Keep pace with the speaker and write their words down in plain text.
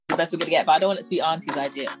success we're going to get, but I don't want it to be Auntie's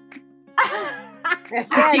idea.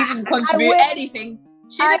 Yes, She didn't contribute anything.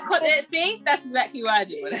 She didn't see? That's exactly what I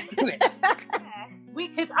do when I do it. We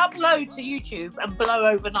could upload to YouTube and blow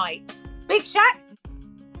overnight. Big Shaq?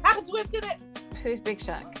 Happened to him, did it? Who's Big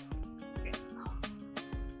Shaq?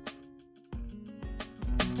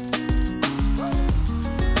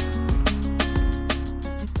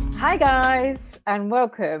 Hi guys, and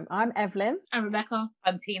welcome. I'm Evelyn. I'm Rebecca.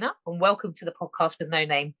 I'm Tina, and welcome to the podcast with no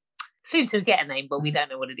name. Soon to get a name, but we don't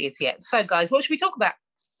know what it is yet. So, guys, what should we talk about?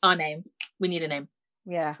 Our name. We need a name.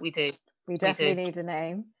 Yeah, We do. we definitely need a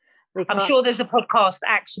name. I'm sure there's a podcast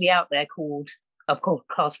actually out there called A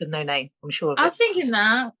Podcast with No Name. I'm sure of I was it. thinking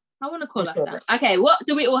that. I want to call us sure that. Okay, what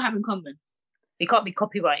do we all have in common? We can't be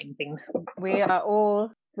copywriting things. we all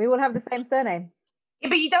have the same surname. Yeah,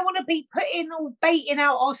 but you don't want to be baiting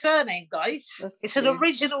out our surname, guys. That's It's true. an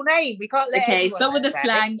original name. We can't let Okay, everyone some of know the about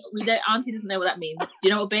slang. Auntie doesn't know what that means. Do you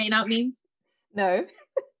know what baiting out means? No, it.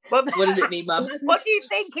 What What does it mean, Mum? What do you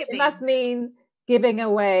think it it means? must mean giving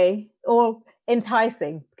away or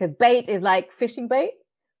enticing, because bait is like fishing bait.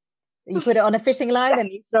 You put it on a fishing line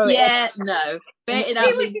and you throw it. Yeah, no. Baiting See out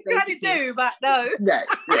what means she's trying to basically- do, but no.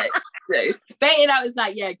 No. Baiting out is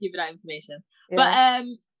like, yeah, giving out information. Yeah. But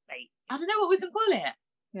I don't know what we can call it.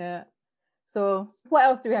 Yeah. So what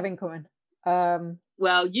else do we have in common?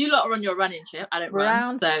 Well, you lot are on your running trip. I don't Brown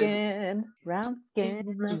run, so skin. Brown skin.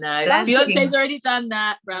 no. Brown Beyonce's skin. already done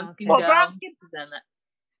that. Brown skin What, girl brown skin? has done that.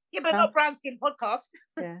 Yeah, but not Brown Skin Podcast.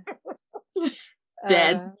 Yeah.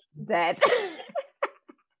 Dead. Dead.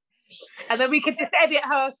 And then we could just edit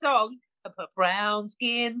her song and put Brown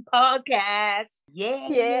Skin Podcast. Yeah.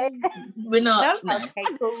 Yeah. We're not. No. Okay,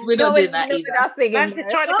 cool. We're not doing that Not either. with us singing, Man's just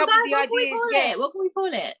though. trying to Oh, come guys, with the what can we ideas. call Yeah. it? What can we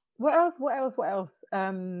call it? What else? I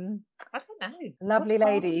don't know. Lovely Podcast.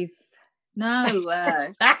 ladies. No,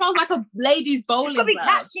 that sounds like a ladies' bowling It's got to be club.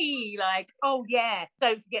 catchy, like, oh yeah,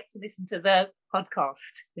 don't forget to listen to the podcast.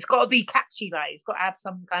 It's got to be catchy, like, it's got to have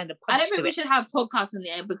some kind of punch I don't think to we it. should have podcasts in the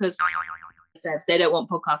end because they don't want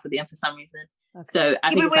podcasts at the end for some reason. Okay. So I Yeah,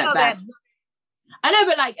 think but it's we're like not that. them. I know,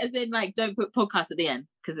 but like, as in, like, don't put podcast at the end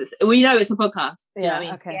because it's we know it's a podcast. Do you know what I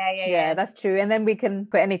mean? Okay. Yeah. That's true. And then we can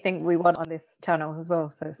put anything we want on this channel as well,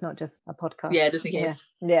 so it's not just a podcast. Yeah, just in case.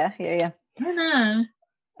 Yeah. I don't know.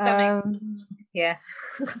 That makes- Um, Yeah.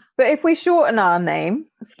 but if we shorten our name,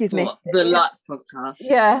 excuse me. What? The Lutz podcast.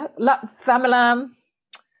 Yeah, Lutz Famalam.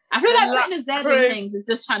 I feel The like putting a Lutz Z in crew. things is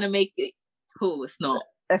just trying to make it cool. It's not.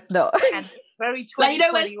 That's not. And very Like,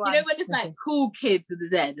 2021. when it's like cool kids with the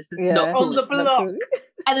Z, it's just Yeah. not cool. On the block.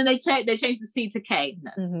 And then they change the C to K.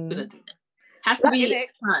 No, Mhm. we don't do that. Has to be Innit?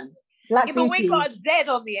 fun. Black Yeah, but Beauties. we got a Z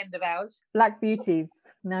on the end of ours. Black Beauties.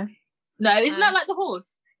 No. No, isn't that like the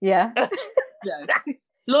horse? Yeah. No.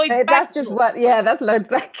 Lloyd's That's just Bagshaw. what. Yeah, that's loads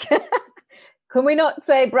back. Can we not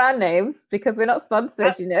say brand names because we're not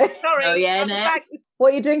sponsored? You know. Sorry. Oh, yeah, I'm no. back.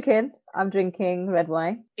 What are you drinking? I'm drinking red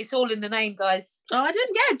wine. It's all in the name, guys. Oh, I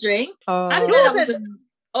didn't get a drink. Oh, I didn't know that was a...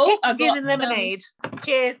 Jordan's Oh, I gin got and lemonade.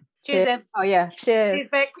 Cheers. Cheers, Ev. Oh yeah. Cheers, Cheers.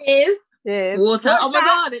 Bex. Cheers. Cheers. Water. What's Oh my that?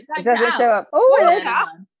 god, it's It doesn't show up. Oh, What it is is. that?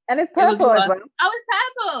 And it's was purple as one. well. Oh, it's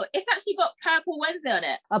purple. It's actually got Purple Wednesday on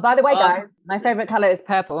it. Oh, by the way, Oh. guys, my favorite color is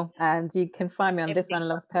purple, and you can find me on This Everything. One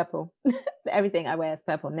Loves Purple. Everything I wear is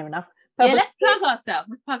purple. Never enough. Yeah, Purple. let's plug ourselves.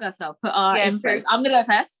 Let's plug ourselves. Put our Yeah, info. true. I'm gonna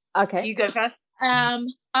go first. Okay. You go first.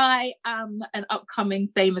 I am an upcoming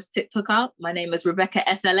famous TikToker. My name is Rebecca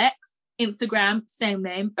SLX. Instagram, same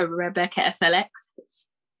name, Rebecca SLX.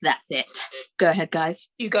 That's it. Go ahead, guys.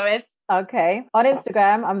 You go, Ev. Okay. On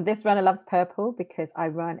Instagram, I'm This Runner Loves Purple because I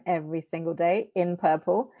run every single day in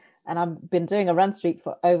purple, and I've been doing a run streak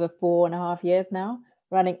for over 4.5 years now.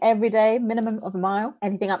 Running every day, minimum of a mile,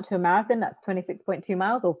 anything up to a marathon. That's 26.2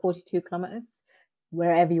 miles or 42 kilometers.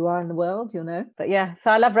 Wherever you are in the world, you'll know. But yeah,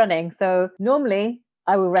 so I love running. So normally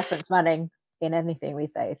I will reference running in anything we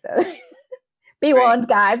say. So be Great. warned,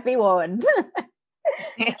 guys, be warned.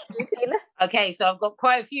 You, Tina? Okay, so I've got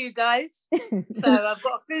quite a few, guys. So I've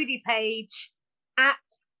got a foodie page at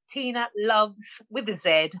Tina Loves with a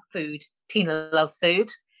Z food. Tina Loves Food,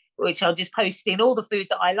 which I'll just post in all the food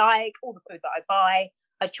that I like, all the food that I buy.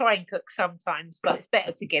 I try and cook sometimes, but it's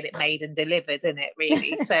better to get it made and delivered, isn't it,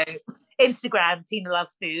 really? So Instagram, Tina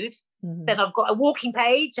Loves Food. Mhm. Then I've got a walking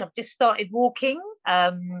page. I've just started walking.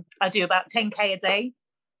 I do about 10K a day.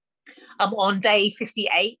 I'm on day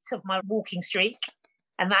 58 of my walking streak.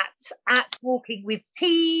 And that's at Walking with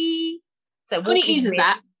T. So How many walking E's is with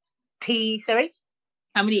that? T, sorry?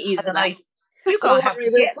 How many E's I is don't that? know. You Don't can't have worry,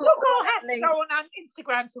 to we'll get. put You'll all go have to links. go on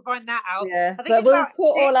Instagram to find that out. Yeah, I think but it's we'll about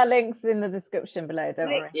put all our 6 links in the description below. Don't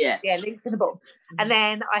worry. links. Yeah. Yeah, links in the bottom. And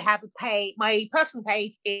then I have a page. My personal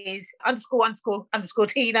page is _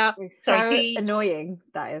 Tina. It's Sorry, so T. annoying.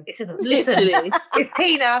 That is. Listen, Literally. it's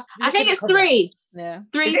Tina. I Look think in the it's comments. 3. Yeah.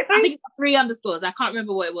 Three. Is it I 3? think 3 underscores. I can't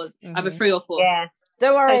remember what it was. Either Mhm. 3 or 4. Yeah,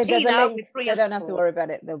 Don't worry, there's a Tina link. with 3 They don't have to underscores. worry about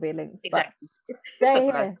it. There'll be links. Exactly. But Just stay let me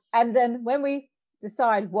know. here. And then when we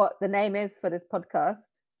decide what the name is for this podcast,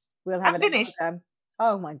 we'll have I'm an finished. Instagram.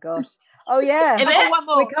 Oh my gosh. Oh yeah. Is I've it? got one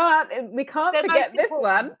more. We can't The forget most this important.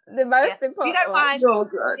 one. The most Yeah. You important don't one. mind? Oh,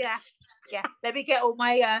 God. Yeah. Let me get all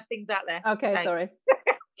my things out there. Okay, Thanks. sorry.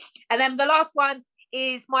 And then the last one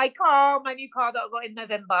is my new car that I got in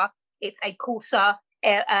November. It's a Corsa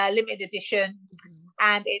limited edition,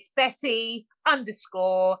 and it's Betty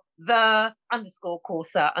 _the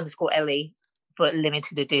 _Corsa _LE for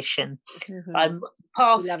limited edition. Mhm. I'm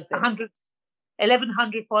past love this.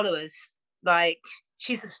 1,100 followers. Like,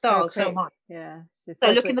 she's a star so quick. much. Yeah. She's So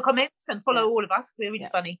look quick. in the comments and follow Yeah. all of us. We're really Yeah.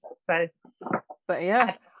 funny. So But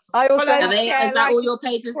yeah. I also follow, Is share, that like, all your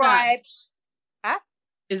pages done? subscribe.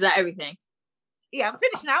 Is that everything? Yeah, I'm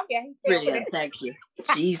finished now. Yeah. Brilliant. Thank you.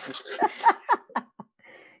 Jesus.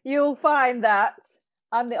 you'll find that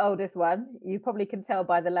I'm the oldest one. You probably can tell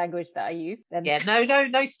by the language that I use. And Yeah,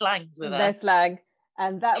 no slangs with no her. slang.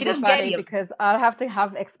 And that'll She be doesn't get funny any of them. because I'll have to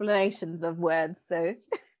have explanations of words. So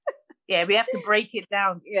Yeah, we have to break it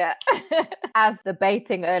down. yeah. As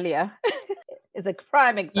debating earlier is a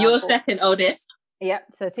prime example. Your second oldest. Yep.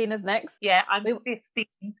 So Tina's next. Yeah, I'm We- 15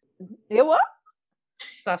 You what?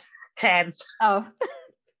 plus 10 Oh,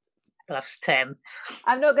 plus 10.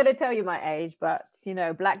 I'm not going to tell you my age, but you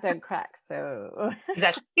know, black don't crack. So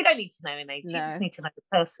Exactly. You don't need to know an age. You just No. need to know the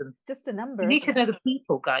person. just a number. You need to isn't know it? the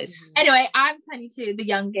people, guys. Anyway, I'm 22, the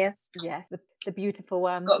youngest. Yeah, the beautiful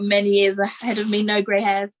one. Got many years ahead of me, no grey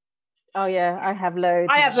hairs. Oh yeah, I have loads.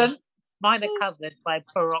 I of them. haven't. Mine are covered by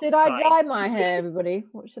peroxide. Should I dye my hair, everybody?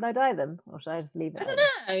 What should I dye them, or should I just leave it? I don't in?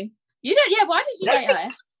 know. You don't. Yeah. Why don't you No. dye your hair?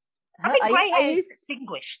 I think grey hair is used,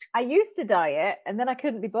 distinguished. I used to dye it, and then I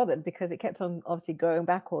couldn't be bothered because it kept on obviously growing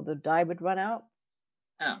back, or the dye would run out.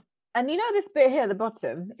 Oh. And you know this bit here at the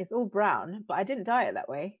bottom is all brown, but I didn't dye it that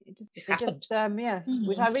way. It just happened. yeah.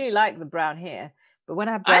 Which Mhm. I really like the brown here, but when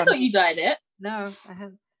I have brown, I thought you dyed it. no, I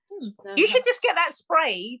have. No, You I should just get that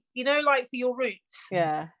spray, like for your roots.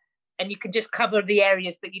 yeah. And you can just cover the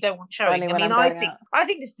areas that you don't want showing. Only I when mean, I'm I going think out. I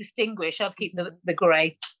think it's distinguished. I'd keep the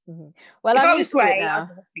grey. Mhm. Well, If I'm I was used to it grey, I'd now.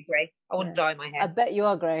 want to be grey. I wouldn't Yeah. dye my hair. I bet you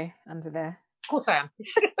are grey under there. Of course I am.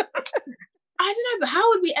 I don't know, but how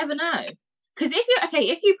would we ever know? Because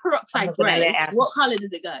if you peroxide not gonna grey, let it happen. what colour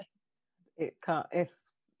does it go? It can't. It's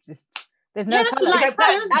just there's Yeah, no that's color. the light No, but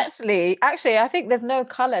colour, isn't it? actually, I think there's no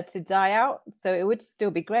color to dye out, so it would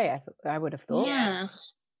still be grey. I would have thought Yeah.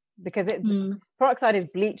 because it Hmm. peroxide is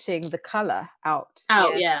bleaching the color out,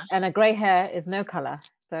 Out. Yeah. and a grey hair is no color.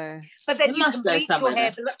 So But then It you must can go bleach your somewhere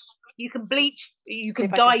hair. then. You can bleach. You See can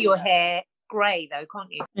if I can dye see your that. hair grey though,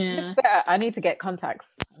 can't you? Yeah. it's better. I need to get contacts.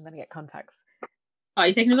 I'm gonna get contacts. Oh,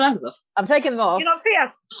 you taking the glasses off? I'm taking them off. You not see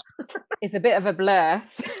us? It's a bit of a blur.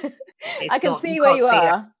 It's I can not, see you where can't you see it.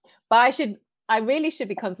 are, but I really should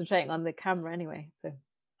be concentrating on the camera anyway. So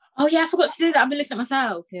Oh yeah, I forgot to do that. I've been looking at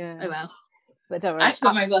myself. yeah, Oh well. but don't worry. I should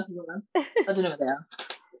put my glasses on. I don't know what they are.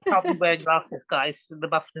 Can't be wearing glasses, guys. The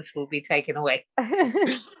buffness will be taken away.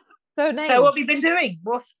 So, Name, So what have we been doing?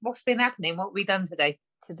 What's been happening? What have we done today?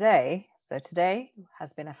 today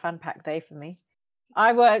has been a fun packed day for me.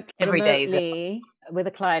 I work Every day is remotely with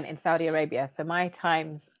a client in Saudi Arabia, so my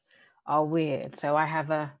times are weird. So I have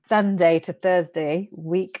a Sunday to Thursday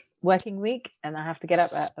working week, and I have to get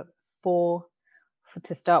up at 4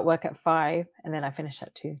 to start work at 5, and then I finish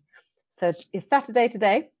at 2. So it's Saturday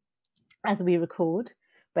today as we record,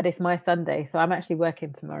 but it's my Sunday, so I'm actually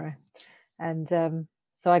working tomorrow. And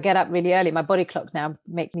so I get up really early. My body clock now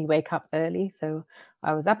makes me wake up early. So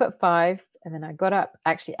I was up at 5, and then I got up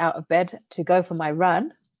actually out of bed to go for my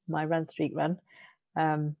street run.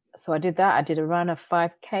 So I did that. I did a run of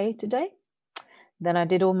 5K today. Then I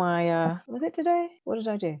did all my, was it today? What did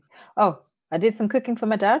I do? Oh, I did some cooking for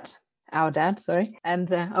my dad, our dad, sorry.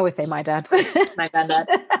 And I always say my dad. My granddad.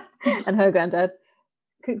 And her granddad.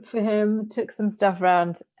 Cooked for him, took some stuff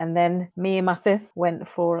around, and then me and my sis went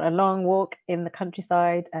for a long walk in the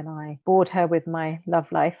countryside, and I bored her with my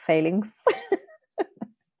love life failings.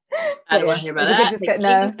 I don't want to hear about that.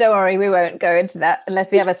 No, don't worry, we won't go into that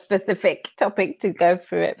unless we have a specific topic to go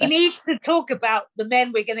through it. He needs to talk about the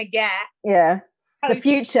men we're going to get. Yeah, the Post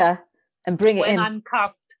future, and bring it when in. I'm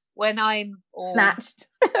cuffed, when I'm Snatched.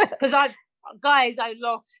 Because I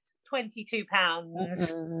lost 22 pounds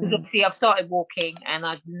because Mm. obviously I've started walking and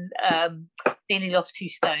I've nearly lost 2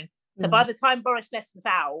 stone. So by the time Boris lets us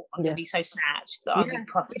out, I'm going to be so snatched that I'll be Yes,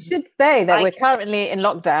 puffing. we should say that Like- we're currently in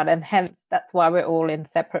lockdown, and hence that's why we're all in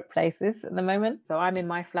separate places at the moment. So I'm in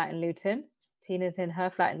my flat in Luton. Tina's in her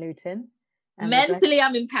flat in Luton. and Mentally,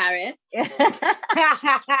 I'm in Paris,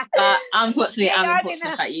 but unfortunately, Yeah, I'm in I'm in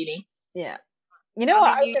Portsmouth at uni. Yeah. You know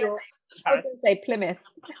what? I'm in New York. I was going to say Plymouth.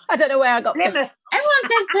 I don't know where I got Plymouth. Everyone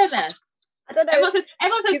says Plymouth. I don't know.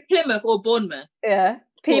 Everyone says Plymouth or Bournemouth. Yeah.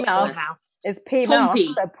 P-mouth. Portsmouth. It's P-mouth.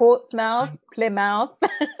 Pompey. So Portsmouth, Plymouth,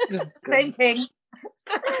 Same thing.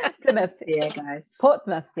 Plymouth. Yeah, guys.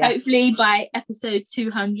 Portsmouth. Yeah. Hopefully by episode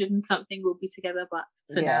 200 and something we'll be together, but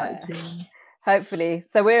for now Yeah. it's Hopefully.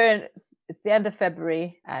 So it's the end of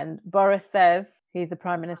February, and Boris says, he's the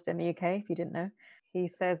Prime Minister in the UK, if you didn't know. He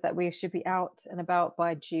says that we should be out and about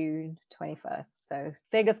by June 21st. So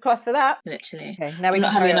fingers crossed for that. literally. Okay, now We're we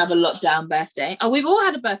not can having carry on. another lockdown birthday. Oh, we've all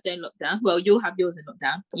had a birthday in lockdown. Well, you'll have yours in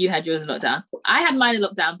lockdown. You had yours in lockdown. I had mine in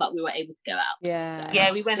lockdown, but we were able to go out. Yeah.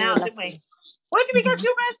 Yeah, we went So out, didn't we? lucky. Where did we go for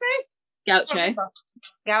your birthday? Gaucho.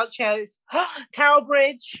 Gauchos. Tower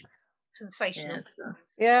Bridge. Sensational. Yeah, so.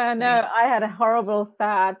 Yeah, no, I had a horrible,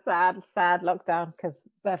 sad lockdown because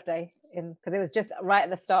it was just right at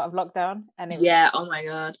the start of lockdown, and it was Yeah, oh my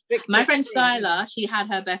god. My friend restricted. Skylar, she had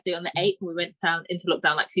her birthday on the 8th and we went down into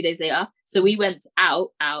lockdown like 2 days later. So we went out,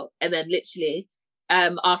 and then literally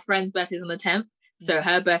our friend's birthday was on the 10th. So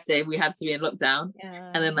her birthday we had to be in lockdown.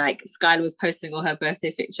 Yeah. And then like Skylar was posting all her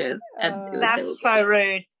birthday pictures. And it was That's so so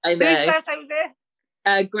rude. I Whose know. birthday was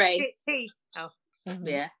it? Grace. T. Oh, Mhm.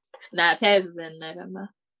 Yeah. Nah, Taylor's was in November.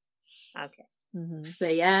 okay. Mhm.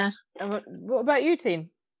 But yeah. And what about you,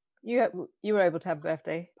 team? You were able to have a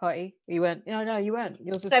birthday party. You weren't. No, you weren't.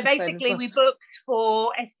 Yours was So postponed as basically, well. we booked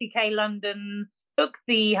for STK London, booked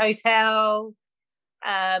the hotel.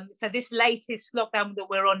 So this latest lockdown that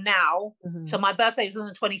we're on now. Mhm. So my birthday was on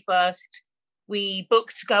the 21st. We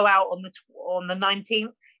booked to go out on the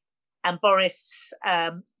 19th, and Boris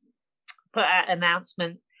put out an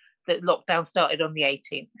announcement that lockdown started on the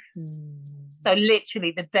 18th. Mm. So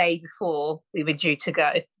literally the day before we were due to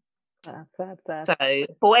go. Sad. So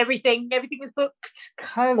for everything was booked.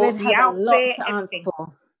 COVID the has a lot outfit, to answer everything.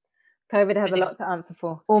 for. COVID has a Everything. lot to answer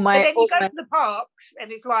for. All my, But then you all go my- to the parks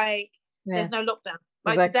and it's like yeah. there's no lockdown.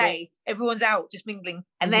 Like Exactly. today, everyone's out just mingling.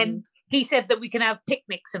 And then he said that we can have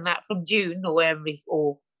picnics and that from June or wherever,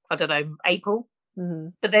 or I don't know, April.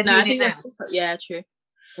 Mhm. But they're No, I doing think it now. that's yeah, true.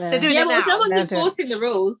 They're doing Yeah, it but if now. no one's They'll do it. enforcing the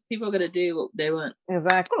rules, people are gonna do what they want.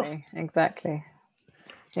 Exactly. And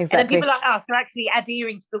then people like us are actually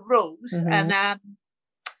adhering to the rules, Mhm. and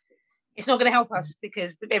it's not going to help us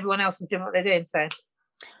because everyone else is doing what they're doing. So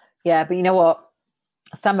Yeah, but you know what?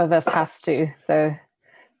 Some of us has to. So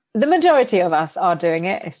the majority of us are doing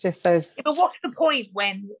it. It's just those. but what's the point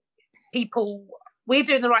when we're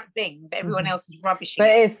doing the right thing, but everyone Mhm. else is rubbishing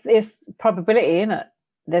But it? it's probability, isn't it?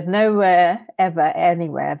 There's nowhere ever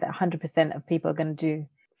anywhere that 100% of people are going to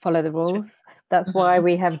follow the rules. That's why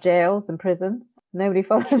we have jails and prisons. Nobody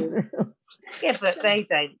follows the rules. Yeah, but they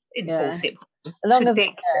don't enforce it. As long as,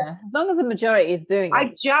 ridiculous. as long as the majority is doing I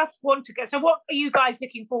it. just want to go. So, what are you guys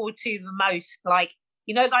looking forward to the most? Like,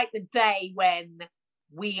 like the day when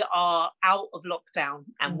we are out of lockdown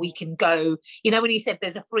and we can go. When he said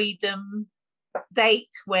there's a freedom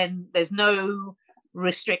date when there's no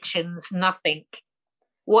restrictions, nothing.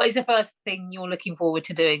 What is the first thing you're looking forward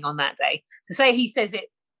to doing on that day? So, say he says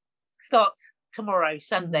it starts tomorrow,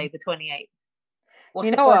 Sunday, the 28th. What's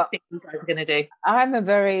You the know first what? thing you guys are going to do? I'm a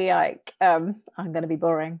very I'm going to be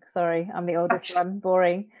boring. Sorry, I'm the oldest, so I'm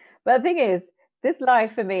boring. But the thing is, this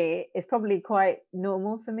life for me is probably quite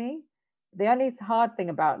normal for me. The only hard thing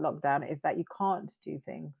about lockdown is that you can't do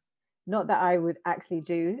things. Not that I would actually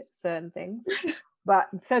do certain things, but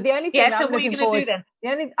so the only thing Yeah. that So, I'm what are you looking going to forward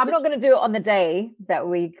do then? I'm not going to do it on the day that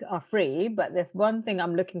we are free. But there's one thing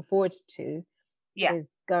I'm looking forward to Yeah. is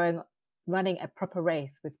running a proper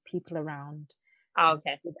race with people around. Oh,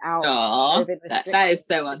 okay. Without Oh, COVID that is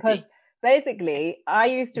so because auntie. basically I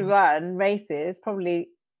used to run races probably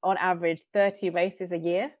on average 30 races a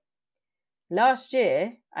year. Last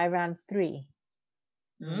year I ran 3.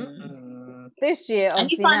 This year And you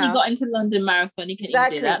obviously finally now, got into London Marathon. You couldn't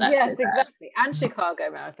exactly, even do that. That's yes, so sad. exactly, and Chicago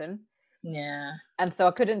Marathon, Yeah. and so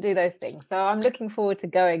I couldn't do those things. So I'm looking forward to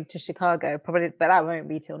going to Chicago probably, but that won't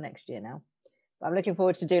be till next year now. But I'm looking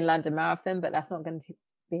forward to doing London Marathon, but that's not going to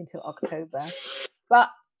be until October. But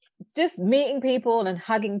just meeting people and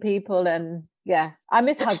hugging people, and yeah, I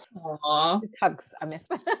miss hugs. Aww. Just hugs, I miss.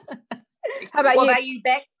 How about What you? about you,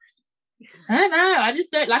 Bex? I don't know. I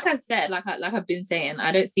just don't, like I said, like I've been saying,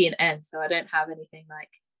 I don't see an end. So I don't have anything like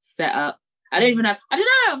set up. I don't know.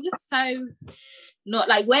 I'm just so not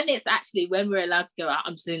like when we're allowed to go out,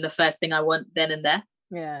 I'm just doing the first thing I want then and there.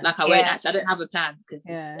 Yeah. Like I won't actually, I don't have a plan because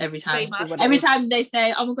every time they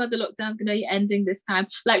say, oh my God, the lockdown's going to be ending this time.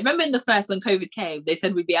 Like remember in the first when COVID came, they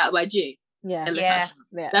said we'd be out by June. Yeah.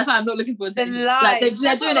 That's why I'm not looking forward to it. Like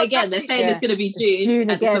they're doing it again. They're saying it's going to be June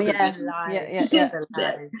again.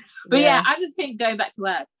 But I just think going back to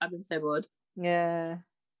work, I've been so bored. Yeah.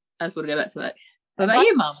 I just want to go back to work. What about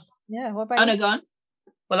you, Mum? Yeah, what about you? No, go on.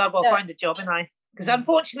 Well, I've got to find a job, haven't I? Because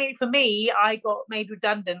unfortunately for me, I got made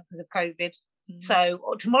redundant because of COVID. So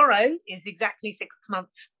tomorrow is exactly 6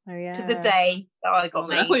 months to the day that I got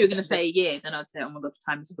made. I thought you were going to say a year. Then I'd say, oh my God,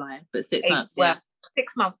 time is flying. But 6 months, well,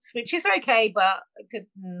 6 months, which is okay, but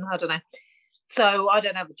I don't know. So I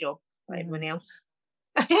don't have a job like everyone else.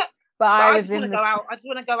 But I just want to go out. I just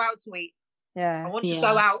want to go out to eat. Yeah. I want to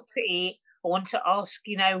go out to eat. I want to ask,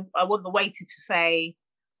 I want the waiter to say,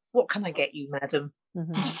 what can I get you, madam?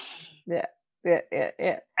 Yeah.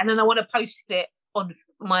 And then I want to post it on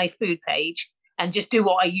my food page and just do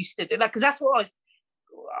what I used to do. Like, because that's what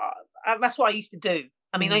I used to do.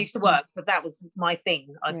 I mean, I used to work, but that was my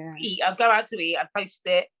thing. I'd go out to eat, I'd post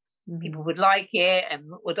it, people would like it and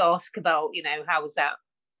would ask about, how was that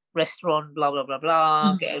restaurant, blah, blah, blah,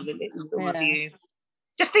 blah, get a little review.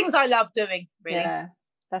 Just things I love doing, really. Yeah,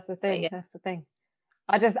 that's the thing. That's the thing.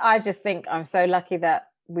 I just think I'm so lucky that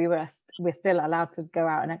we're still allowed to go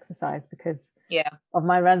out and exercise because of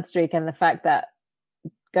my run streak and the fact that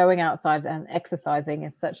going outside and exercising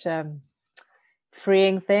is such a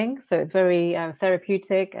freeing thing. So it's very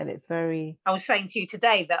therapeutic and it's very... I was saying to you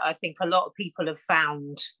today that I think a lot of people have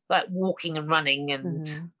found like walking and running and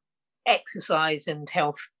exercise and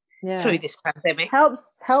health through this pandemic.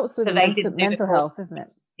 Helps with mental health, isn't it?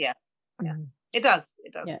 Yeah. It does.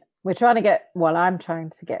 Yeah. I'm trying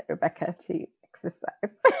to get Rebecca to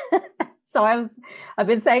exercise. So I've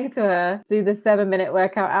been saying to her, do the 7-minute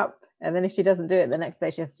workout app, and then if she doesn't do it the next day,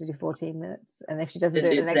 she has to do 14 minutes, and if she doesn't do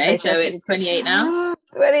it the next day, so it's 28 now.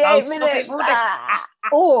 28 minutes.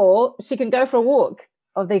 Or she can go for a walk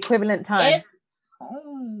of the equivalent time.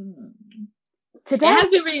 Today it has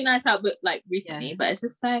been really nice out, but like recently, but it's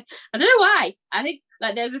just like I don't know why. I think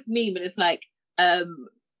like there's this meme, and it's like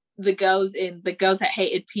the girls that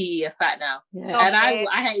hated PE are fat now, and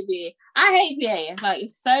I hate PE. I hate PE. It's like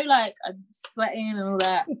it's so like I'm sweating and all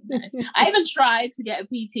that. I even tried to get a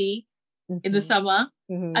PT in the summer.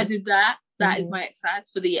 I did that. That is my exercise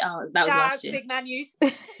for the that was last year. Big man use.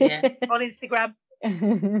 Yeah, on Instagram.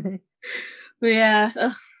 But yeah,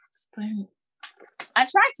 I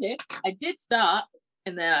tried to. I did start,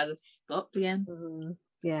 and then I just stopped again.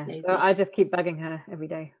 Yeah, so I just keep bugging her every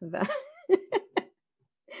day with that.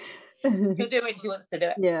 She'll do it. She wants to do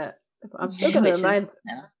it. Yeah, I'm still going to remind.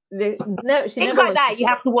 No, she things like that. You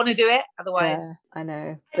have to want to do it, otherwise. Yeah, I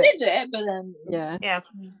know. I did do it, but then yeah,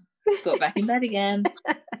 got back in bed again.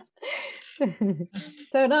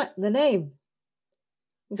 So the name.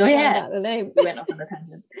 The name. We went off on a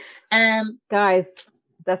tangent. Guys,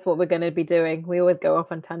 that's what we're going to be doing. We always go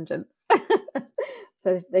off on tangents.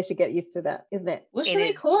 So they should get used to that, isn't it? What should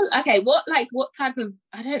we call it? Okay, what type of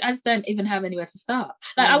I just don't even have anywhere to start.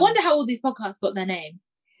 Like I wonder how all these podcasts got their name.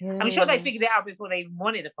 I'm sure they figured it out before they even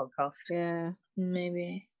wanted a podcast. Yeah,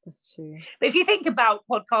 maybe. That's true. But if you think about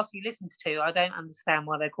podcasts you listen to, I don't understand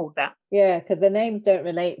why they're called that. Yeah, because the names don't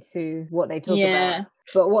relate to what they talk about.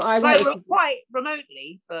 But what I've quite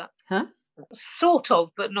remotely, but sort of,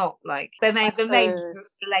 but not like the names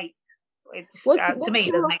relate. To me,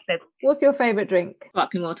 it doesn't make sense. What's your favourite drink?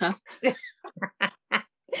 Sparkling water.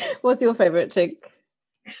 What's your favourite drink?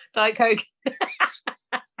 Diet Coke.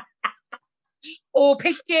 Or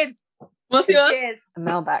pig gin. What's yours? Cheers.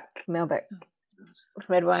 Malbec.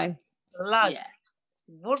 Red wine. Blood. Yeah.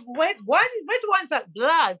 Red wine's like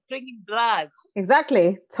blood. Drinking blood.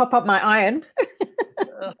 Exactly. Top up my iron.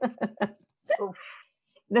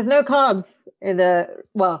 There's no carbs in the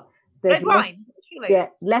red wine. Yeah,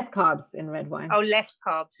 less carbs in red wine. Oh, less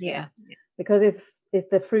carbs. Yeah. Because it's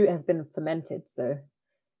the fruit has been fermented, so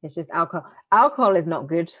it's just alcohol. Alcohol is not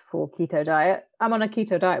good for keto diet. I'm on a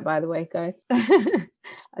keto diet, by the way, guys.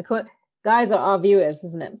 Guys are our viewers,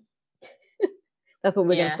 isn't it? That's what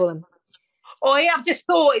we're going to call them. Oh, yeah, I've just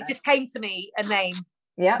thought, it just came to me, a name.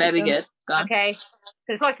 Yeah. Very good. Okay.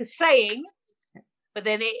 So it's like a saying, but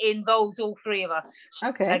then it involves all three of us.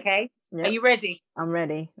 Okay. Yep. Are you ready? I'm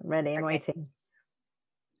ready. I'm waiting.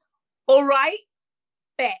 All right.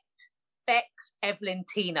 Bet. Bex, Evelyn,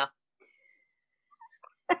 Tina.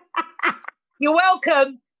 You're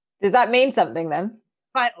welcome. Does that mean something then?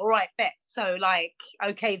 Right. All right. Bet. So like,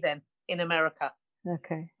 okay then, in America.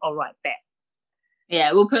 Okay. All right. Bet.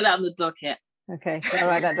 Yeah, we'll put that on the docket. Okay, I'll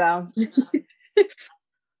write that down.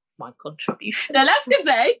 My contribution. No, that's good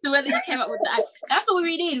though. The way that you came up with that. That's what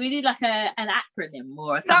we need. We need like an acronym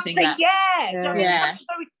or something. Yeah. Yeah. Very,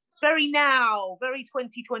 very now, very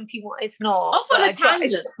 2021. It's not. Off on a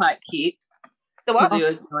tangent's quite cute. The what? On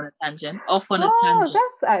a tangent. Off on a tangent.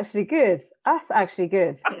 That's actually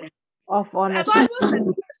good. Off on a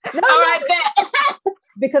tangent. All right, bet.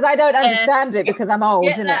 Because I don't understand it because I'm old.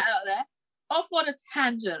 Get that out there. Off on a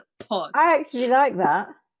tangent pod. I actually like that.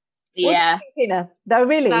 Yeah. Tina? No,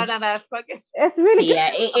 really? No, it's quite good. It's really good. Yeah,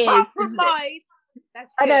 it Apart is. from mine,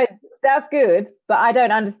 that's I good. know, that's good, but I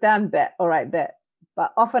don't understand bit. All right, bit.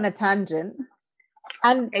 But off on a tangent.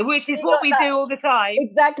 And which is what we do all the time.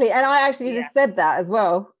 Exactly. And I actually just said that as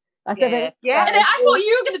well. I said it. Yeah. And I thought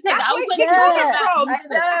you were going to take that. I was like, I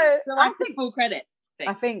know. So I take full credit.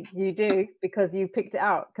 I think you do because you picked it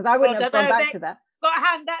out. Because I wouldn't have gone back to that. Got to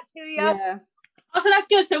hand that to you. Yeah. Oh, so that's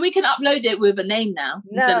good. So we can upload it with a name now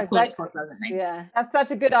instead of calling it Crossroads name. Yeah, that's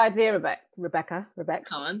such a good idea, Rebecca.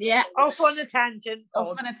 Come on, yeah. Off on a tangent.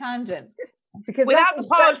 Off on a tangent. Because without the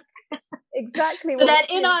pod. Exactly. So then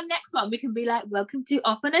in our next one, we can be like, welcome to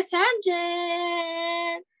Off on a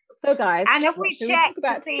Tangent. So guys. And have we checked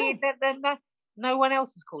to see that no one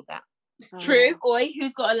else has called that? True. Oi,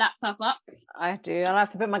 who's got a laptop up? I do. I'll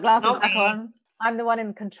have to put my glasses back on. I'm the one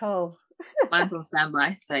in control. Mine's on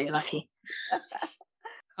standby, so you're lucky.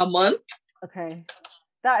 Come on. Okay.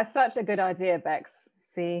 That is such a good idea, Bex.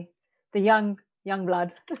 See, the young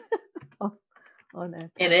blood. Oh no.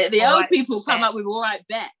 In it, the old people come up with all right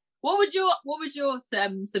bet. What would your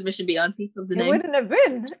submission be, Auntie, of the name? It wouldn't have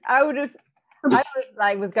been. I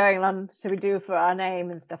was going on, should we do for our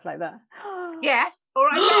name and stuff like that? Yeah. All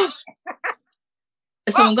right.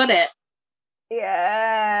 Has someone got it?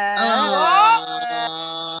 Yeah.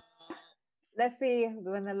 Oh. Let's see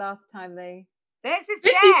when the last time they. This is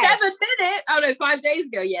 57, did it? Oh no, 5 days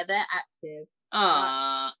ago. Yeah, they're active.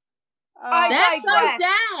 Aww. They're so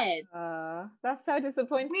dead. That's so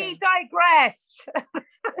disappointing. We digress.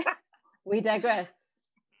 We digress.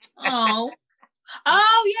 Oh.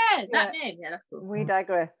 Oh yeah, that name. Yeah, that's cool. We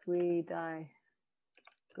digress. We digress.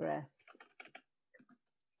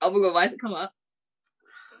 Oh my god, why does it come up?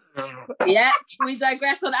 Yeah, we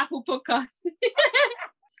digress on Apple Podcasts.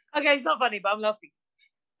 Okay, it's not funny, but I'm laughing.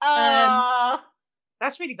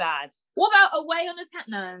 That's really bad. What about away on a tangent?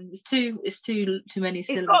 No, it's too many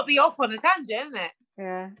syllables. It's got to be off on a tangent, isn't it?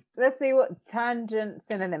 Yeah. Let's see what tangent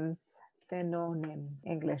synonyms. Synonym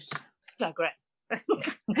English. Digress.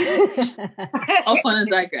 Off on a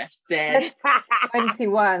digress. Dead.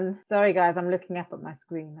 21. Sorry guys, I'm looking up at my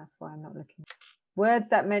screen. That's why I'm not looking. Words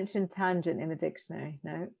that mention tangent in the dictionary.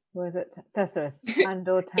 No. Where is it? Thesaurus. And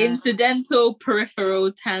or incidental,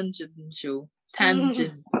 peripheral, tangential.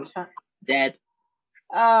 Tangent. Dead.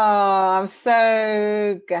 Oh, I'm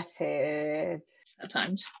so gutted.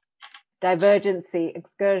 Sometimes. Divergency,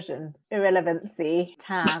 excursion, irrelevancy,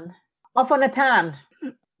 tan. Off on a tan.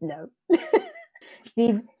 No.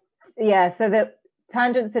 Yeah, so the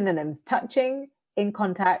tangent synonyms: touching, in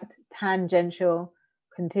contact, tangential,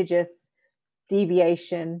 contiguous,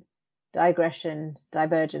 deviation, digression,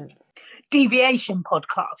 divergence. Deviation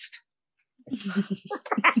podcast.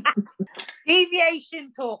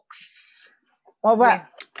 Deviation talks. What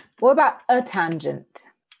about a tangent?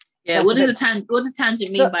 Yeah, what does tangent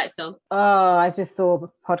mean by itself? Oh, I just saw a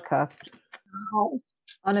podcast. Oh.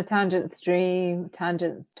 On a tangent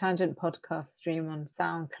podcast stream on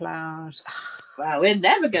SoundCloud. Wow, we're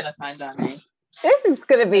never gonna find our name. This is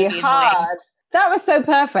gonna be hard. That was so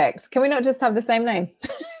perfect. Can we not just have the same name?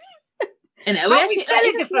 And we actually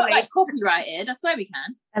it's not like copyrighted. I swear we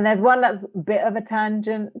can. And there's one that's a bit of a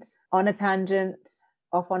tangent, on a tangent,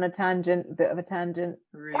 off on a tangent, bit of a tangent.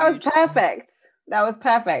 Rude. That was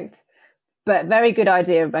perfect. But very good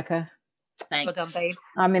idea, Rebecca. Thanks. Well done, babes.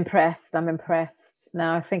 I'm impressed.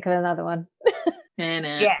 Now think of another one.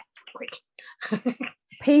 Yeah, quick.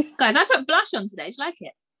 Peace. Guys, I put blush on today. Do you like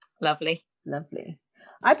it? Lovely.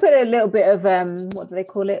 I put a little bit of what do they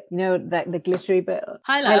call it? You know, like the glittery bit.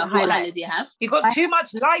 Highlight. What highlight do you have? You've got too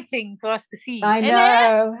much lighting for us to see. I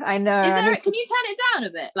know. Can you turn it down a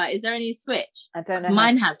bit? Like, is there any switch? I don't know.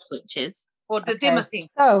 Mine has switches. Or the dimmer thing.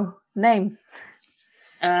 Oh, names.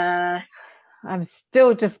 I'm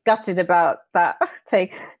still just gutted about that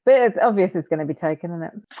take, but it's obvious it's going to be taken, isn't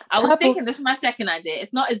it? I was thinking this is my second idea.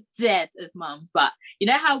 It's not as dead as Mum's, but you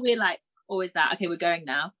know how we're like always that. Okay, we're going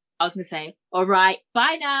now. I was going to say, all right,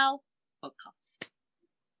 bye now. Podcast.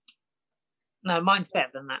 No, mine's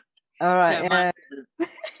better than that. All right. No,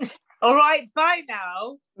 All right, bye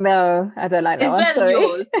now. No, I don't like that It's one. better than Sorry.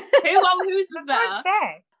 yours. Whose was better?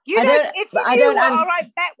 You I know, don't- if you I knew don't what ans- All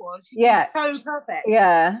Right Bet was, you'd Yeah. be so perfect.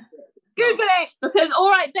 Yeah. Google it. Because all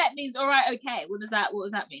right bet means all right okay. What does that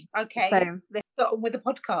mean? Okay, Same. let's get on with the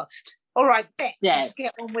podcast. All right, bet. Yeah. Let's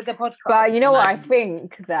get on with the podcast. But you know what? I Man.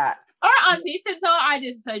 think that All right, Auntie, since our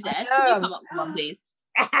ideas are so dead, can you know. come up with one, please?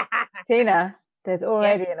 Tina, there's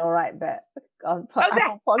already an all right bet on Oh, is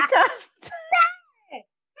Apple Podcast.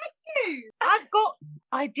 I've got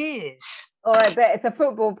ideas. All right bet. It's a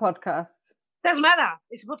football podcast. Doesn't matter.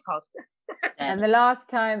 It's a podcast. And the last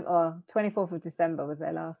time, 24th of December was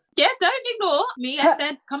their last. Yeah, don't ignore me. I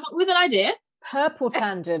said come up with an idea. Purple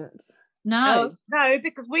tangent. No, No,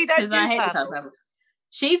 because we don't do because I hate the colour purple. purple.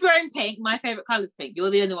 She's wearing pink. My favourite colour is pink.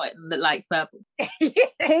 You're the only one that likes purple.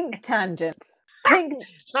 Pink tangent. Pink.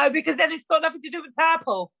 No, because then it's got nothing to do with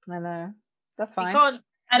purple. I know. That's You fine. can't.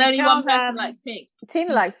 And You only one can't, person likes pink.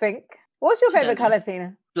 Tina likes pink. What's your She favourite doesn't. colour,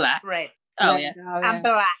 Tina? Black. Red Oh, Red. yeah. Oh, yeah. and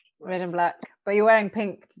black. Red and black. But you're wearing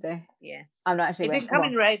pink today. Yeah. I'm not actually It wearing didn't come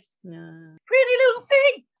in red. No. Pretty little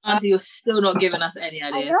thing. Auntie, you're still not giving us any I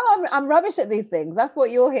ideas. know I'm rubbish at these things. That's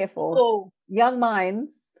what you're here for. Oh, Young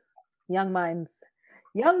minds. Young minds.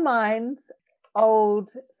 Young minds.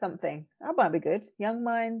 Old something. That might be good. Young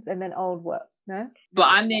minds and then old what? No? But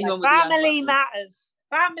I'm the only one with the young family ones. matters.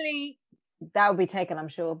 Family That would be taken, I'm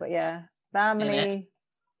sure. But yeah. Family.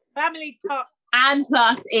 talk. And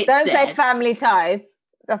plus, it's Don't dead. say family ties.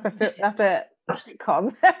 That's a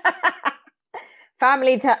sitcom.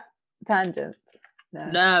 Family tangents. No.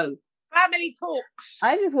 No, Family talks.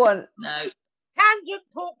 I just want no. Tangent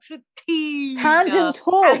talks with tea. tangent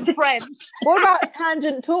talks. and friends. What about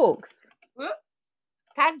tangent talks?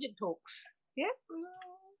 Tangent talks. Yeah.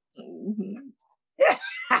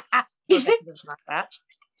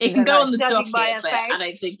 It can go on the Judging by docket, her but I face.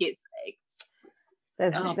 don't think it's.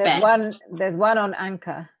 There's best. there's one on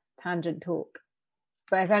Anchor, Tangent Talk.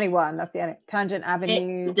 But it's only one, that's the only Tangent Avenue.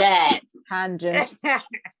 It's dead. Tangent.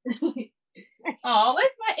 Oh,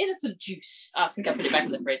 where's my innocent juice? Oh, I think I put it back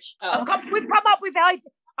in the fridge. Oh. We've come up with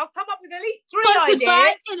at least three Sponsored by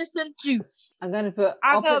ideas. innocent juice. I'm gonna put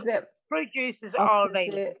I'm gonna- opposite. Fruit juices are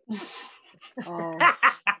available. Oh.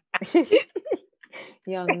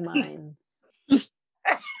 Young minds.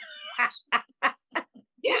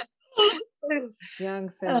 Young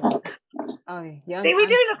sinners. Oh, young. See, we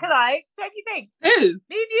do and- look alike, don't you think? Who? Me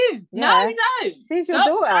and you. Yeah. No, we don't. She's your Stop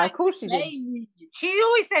daughter. trying Of course to she did. She blame me.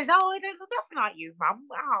 always says, "Oh, I don't look nothing like you, Mum."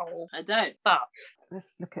 Wow. I don't. Buff.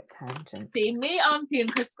 Let's look at tangents. See, me, Auntie,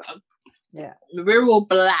 and Chris, Yeah. we're all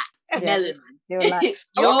black. Yeah. Melon. You're like,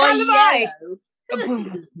 Oh, what You're colour am I?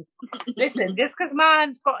 yellow. Listen, just because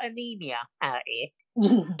man's got anemia out here.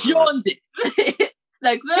 Jaundice.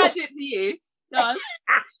 Like, when I do it to you, John,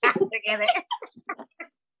 Forget it.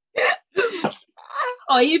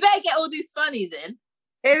 oh, you better get all these funnies in.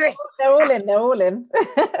 they're all in. They're all in.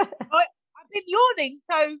 I've been yawning,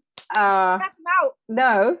 so that's out.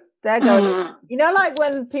 No, they're going. You know, like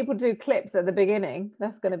when people do clips at the beginning,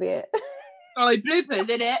 that's going to be it. Oh, bloopers,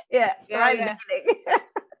 in it? Yeah, Yeah, right yeah. at the beginning.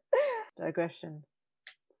 Digression.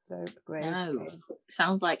 Soap grade. No. case.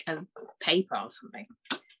 Sounds like a paper or something.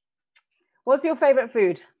 What's your favourite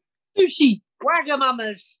food? Sushi.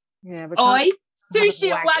 Wagamamas. Yeah, we Oi. can't-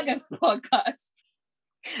 Sushi at Waggers. Waggers podcast.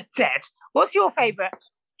 Ted, what's your favourite?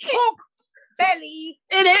 Pork belly.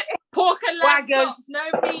 In it. Pork and lamb. Waggers. chops.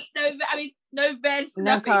 No meat, no veg, no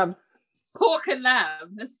nothing. carbs. Pork and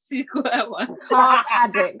lamb. Let's see that one. Carb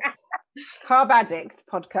addict. Carb addict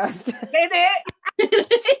podcast. In it.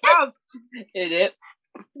 Oh, In it.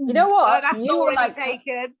 You know what? that's you not all already like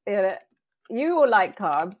taken. yeah, you all like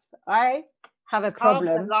carbs. I have a Carbs problem.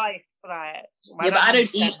 are life, right? Yeah, but I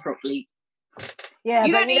don't eat properly. Yeah,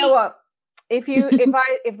 You but don't you know eat. what? If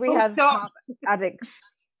we Full had stop. carb addicts,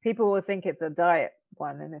 people will think it's a diet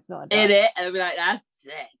one, and it's not a In diet. it. And I'll be like, that's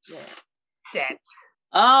it. Yeah. Dead.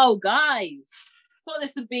 Oh, guys. Thought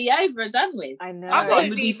this would be over and done with. I know. I thought We it'd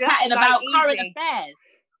would be be just, chatting like, about current easy. affairs.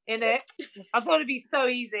 In it. I thought it'd be so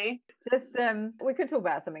easy. Just we could talk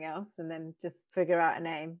about something else and then just figure out a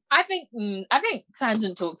name. I think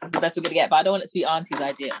Tangent Talks is the best we're going to get, but I don't want it to be Auntie's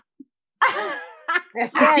idea.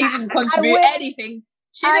 She didn't contribute will. anything.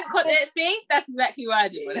 She I didn't see, that's exactly what I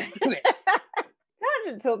do when I do it.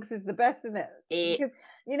 Tangent Talks is the best, isn't it? Because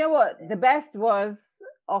It's, you know what? The best was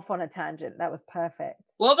Off on a Tangent. That was perfect.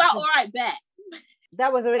 what about All Right Bet?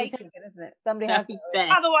 That was already Taken. taken, isn't it? Somebody That has was dead.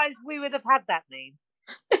 Otherwise, we would have had that name.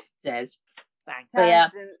 Dead. Bang. But yeah.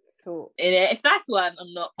 Tangents. talk. If that's one,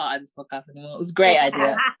 I'm not part of this podcast anymore. It was a great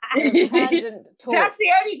idea. Tangent talk. So that's the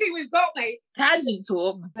only thing we've got, mate. Tangent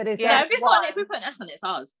talk. But it's Yeah, if we put S on it, it's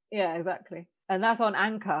ours. Yeah, exactly. And that's on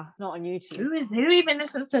Anchor, not on YouTube. Who even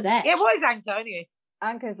listens to that? Yeah, what is Anchor anyway?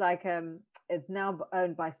 Anchor's like it's now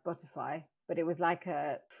owned by Spotify, but it was like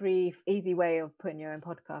a free, easy way of putting your own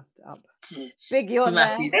podcast up. Big yawn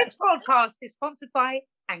there. This podcast is sponsored by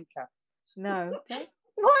Anchor. No.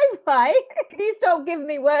 Why? Can you stop giving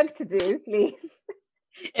me work to do, please?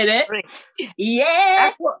 In it?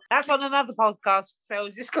 Yeah. That's on another podcast, so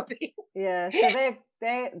it's just got to be. Yeah, so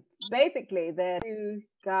they're basically they're two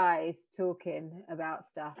guys talking about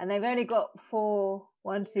stuff, and they've only got four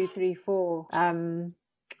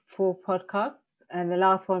podcasts, and the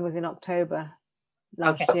last one was in October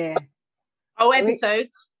last year. Oh,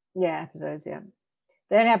 episodes? Episodes, yeah.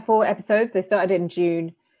 They only have 4 episodes. They started in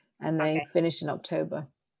June and they finished in October.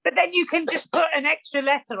 But then you can just put an extra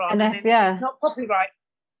letter on. And that's, yeah. It's not copyright.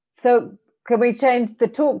 So can we change the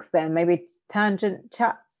talks then? Maybe tangent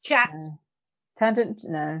chats? Chats. Tangent,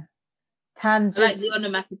 no. Tangent. Like the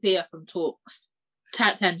onomatopoeia from talks.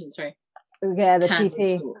 Tangent, sorry. Yeah, the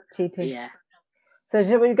Tangent TT. Yeah. So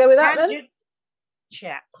should we go with that Tangent then?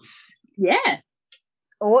 Chats. Yeah.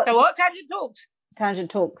 Or So what? Tangent talks?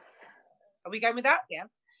 Tangent talks. Are we going with that? Yeah.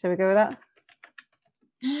 Shall we go with that?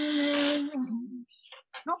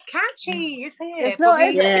 Not catchy, is it? It's not,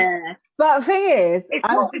 is it? Yeah. But the thing is, It's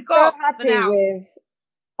I'm what we've so got for happy now. with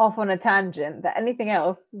Off on a Tangent that anything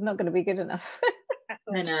else is not going to be good enough.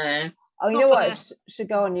 I know. Oh, you know what? Should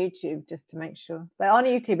go on YouTube just to make sure. But on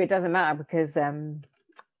YouTube, it doesn't matter because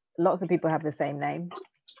lots of people have the same name.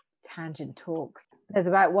 Tangent Talks. There's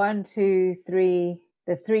about 1, 2, 3.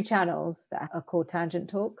 There's 3 channels that are called Tangent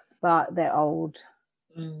Talks, but they're old.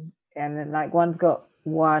 And then like one's got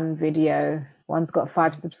 1 video, one's got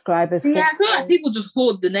 5 subscribers. Yeah, I feel like people just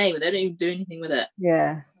hoard the name and they don't even do anything with it.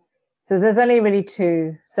 Yeah. So there's only really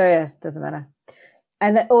 2. So yeah, doesn't matter.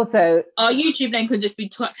 And then also our YouTube name could just be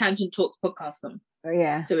Tangent Talks Podcast.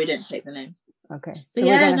 Yeah. So we don't take the name. Okay. But So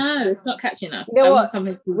no, it's not catchy enough. You know what?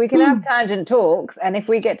 Something We can have Tangent Talks, and if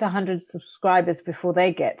we get to 100 subscribers before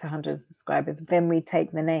they get to 100 subscribers, then we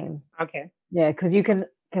take the name. Okay. Yeah, because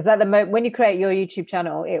at the moment when you create your YouTube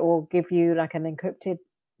channel, it will give you like an encrypted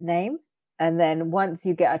name, and then once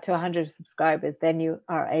you get to 100 subscribers, then you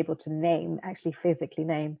are able to actually physically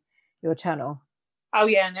name your channel. Oh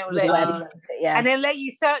yeah, and it'll let you, and then let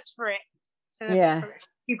you search for it. So Yeah. for a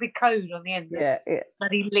stupid code on the end. Yeah.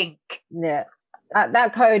 Bloody link. Yeah.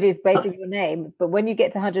 That code is basically your name, but when you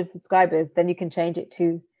get to 100 subscribers, then you can change it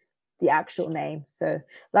to the actual name. So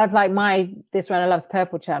that's like my This Runner Loves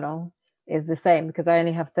Purple channel is the same because I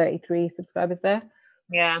only have 33 subscribers there.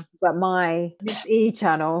 Yeah. But my Miss E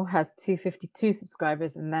channel has 252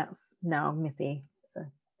 subscribers, and that's now Missy. So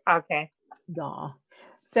Okay. yeah.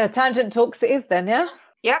 So Tangent Talks it is then, yeah?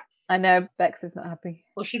 Yep. I know Bex is not happy.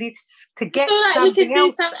 Well, she needs to get I feel like we something could do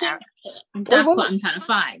else something. out. That's what I'm trying to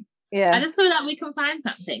find. Yeah. I just feel like we can find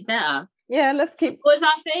something better. Yeah, let's keep. What's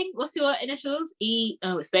our thing? What's your initials? E.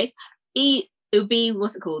 Oh, space. E. It would be,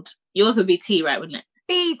 what's it called? Yours would be T, right? Wouldn't it?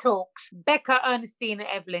 B talks. Becca, Ernestine,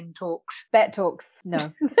 Evelyn talks. Bet Talks. No.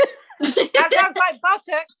 That sounds like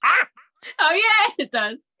buttocks. Ah! Oh yeah, it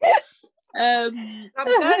does. I'm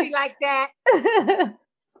dirty like that.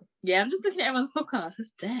 Yeah, I'm just looking at everyone's podcast.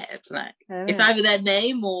 It's dead. Like it's Yeah. either their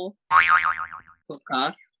name or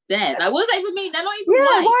podcast. Dead. Like what does that even mean? They're not even Yeah,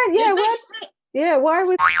 white. why? Yeah, They why? make- Yeah, why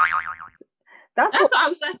was that's That's what I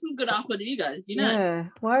was. That's some good ask one of you guys. You know. Yeah.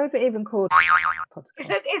 Why was it even called podcast?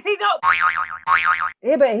 Is he not?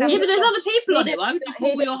 Yeah, but Yeah, but there's other people he on it. Why would you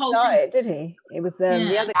he call your whole start thing? it, did he? It was the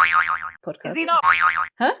Yeah. other podcast. Is he not?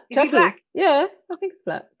 Huh? Is he Chucky? black? Yeah, I think it's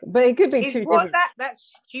black, but it could be Is two what different. that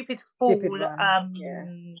stupid fool? Stupid one, yeah.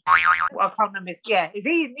 I can't remember his. Yeah,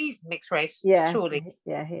 he's mixed race? Yeah, surely.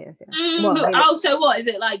 Yeah, he is. Yeah. Well, Oh, so what is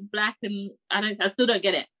it like? Black and I still don't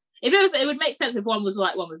get it. If it was, it would make sense if one was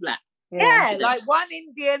white, one was black. Yeah, like one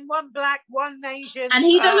Indian, one black, one Asian. And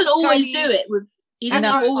he doesn't always Chinese. do it with. He doesn't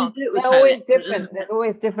No. always do it with. They're always poets, so it different. doesn't- There's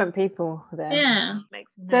always different people there. Yeah.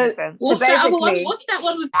 Makes So- no sense. What's that other one? basically- What's that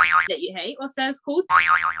one with that you hate? What's that called?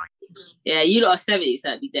 Yeah, you lot are 70,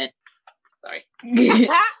 so I'd be dead. Sorry.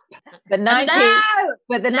 The 90s, No!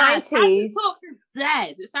 but the Nah, 90s, Talks is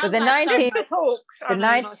dead. It sounds But the like 90s Sister talks. the Oh, no, you're not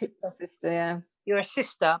a 90s, sister. sister, yeah, You're a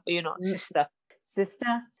sister, but you're not a Mm. sister.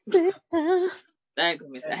 sister. Don't call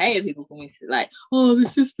me. I hate people call me like, oh, the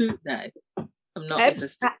sister. No, I'm not Nope. the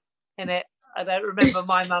sister. In it, I don't remember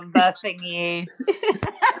my mum birthing you.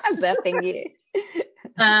 Birthing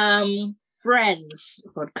you. Friends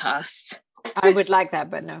podcast. I would like that,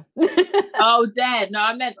 but no. Oh, dead. No,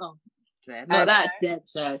 I meant Not that dead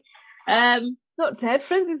show. Not dead.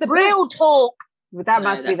 Friends is the Real talk. But that No,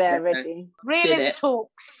 must be that's there, different. Reggie. Realist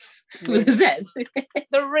talks. With a Z.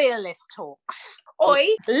 The realist talks. Oi,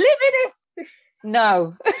 Livinus.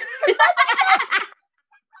 No.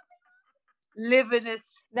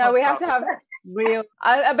 Livinus. No, we have to have real.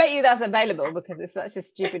 I bet you that's available because it's such a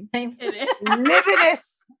stupid name.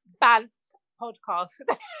 Livinus Bants podcast.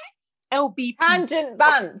 LBP. Tangent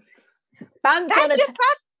Bants. Bants on a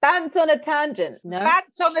Bants on a tangent. No.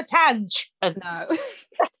 Bants on a tangent. No.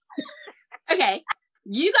 Okay,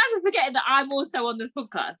 you guys are forgetting that I'm also on this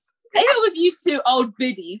podcast. If it was you two old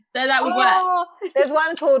biddies, then that would work. There's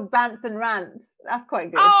one called Bants and Rants. That's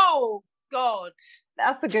quite good. Oh God,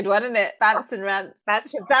 that's a good one, isn't it? Bants and Rants.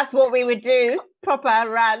 That's what we would do. Proper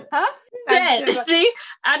rant, huh? Yeah, see,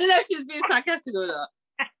 I don't know if she was being sarcastic or not.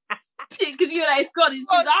 Because you were like, Scotty, she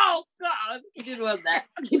was, oh God, she didn't want that.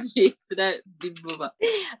 Did she? So no, didn't bother.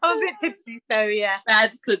 I'm a bit tipsy, so yeah.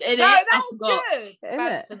 That's good. No, that was good. Isn't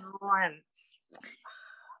Bants it? and Rants.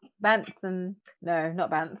 Bants and no, not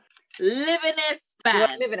Bants. Livinus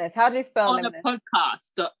Bants. Livinus. How do you spell on Livinus? a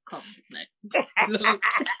podcast.com. No.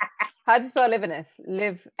 How do you spell Livinus?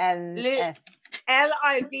 Liv-N-S.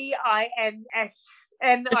 Livinsnis.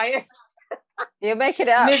 You're making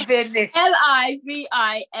it up. Livinus.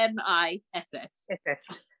 Livinis.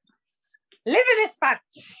 Livinus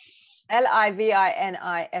Bants.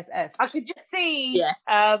 Livinis. I could just see. Yes.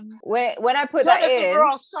 When I put that in,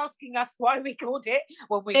 Ross asking us why we called it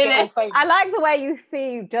when we get all famous. I like the way you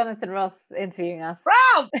see Jonathan Ross interviewing us.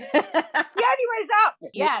 Ralph, the only way's up.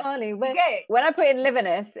 Yes. When I put in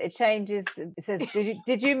Livinus, it changes. It says,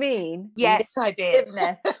 "Did you mean?" Yes, I did.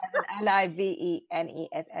 Livinus and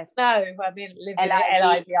Liveness. No, I mean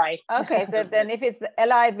Livi. Okay, so then if it's the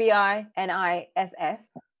Livinis.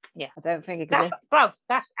 Yeah, I don't think it exists.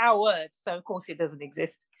 That's our word, so of course it doesn't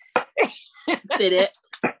exist. Did it?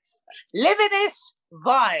 Livinus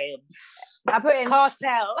vibes. I put in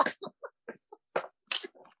cartel.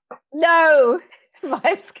 No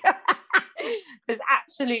vibes. There's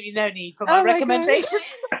absolutely no need for my recommendations.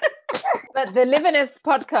 But the Livinus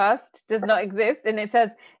podcast does not exist, and it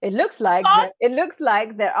says it looks like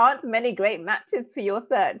there aren't many great matches for your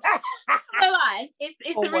search.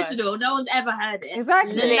 It's original. No one's ever heard it.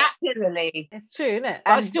 Exactly. Literally. It's true, isn't it?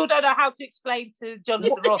 I still don't know how to explain to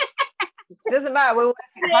Jonathan Ross. Doesn't matter.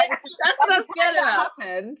 That's what I'm scared about.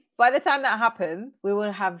 By the time that happens, we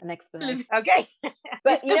will have an explanation. Okay.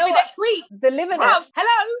 But you know what? Next week. The Livinus. Well,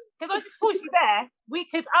 hello. Can I just pause you there? We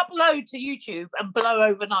could upload to YouTube and blow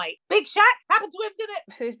overnight. Big Shaq happened to him, didn't it?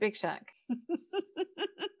 Who's Big Shaq?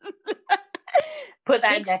 Put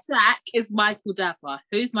that Big in there. Shaq is Michael Dapper.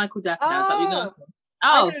 Who's Michael Dapper? Now?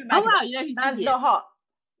 Oh, wow, you know who Man's she not is. hot.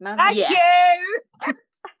 Thank you.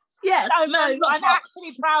 Yes, No, I'm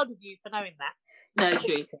actually proud of you for knowing that. No,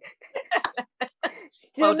 true.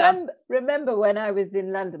 Remember when I was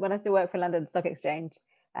in London, when I still worked for London Stock Exchange,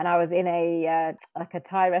 and I was in a like a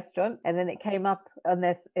Thai restaurant, and then it came up on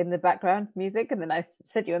this in the background music, and then I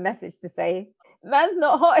sent you a message to say, "Man's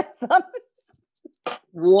not hot, son."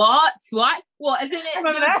 What? As in it?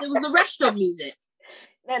 There was the restaurant music.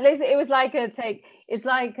 At least it was like a take. It's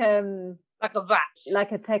like a VAT,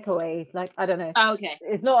 like a takeaway. Like I don't know. Oh, okay.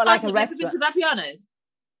 It's not like a restaurant. Have you been to Vapiano's?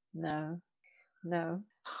 No.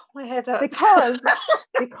 My head hurts.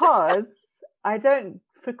 Because I don't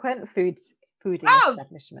frequent food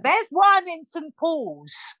establishments. There's one in St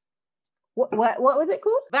Paul's. What was it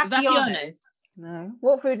called? Vapiano's. No.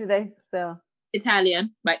 What food do they sell?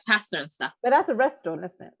 Italian, like pasta and stuff. But that's a restaurant,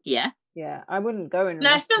 isn't it? Yeah. Yeah, I wouldn't go in.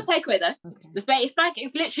 No, it's still takeaway though. Okay.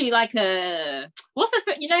 It's literally like a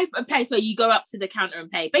a place where you go up to the counter and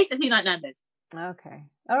pay, basically like Nando's. Okay.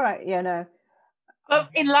 All right. Yeah. No.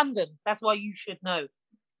 In London, that's why you should know.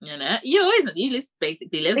 You know, you just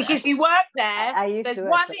basically live because there. You work there. I used There's to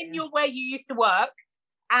work one there, in your where you used to work,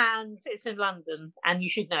 and it's in London, and you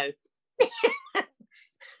should know.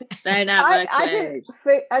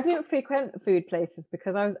 I didn't frequent food places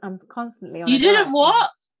because I'm constantly on. You didn't what?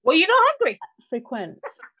 Well, you're not hungry. Frequent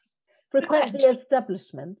the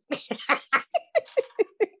establishment.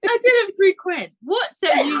 I didn't frequent. What?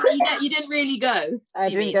 So you didn't really go? I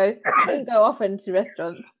didn't go often to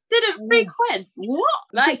restaurants. Didn't frequent. What?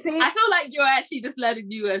 Like I feel like you're actually just learning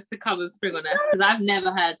new words to come and spring on us because I've never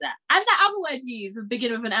heard that. And that other word you used, the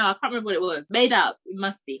beginning of an L, I can't remember what it was. Made up. It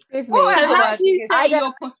must be. Excuse me. So how do you say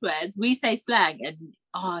your posh words? We say slang, and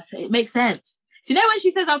so it makes sense. So you know when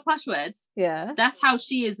she says our posh words? Yeah. That's how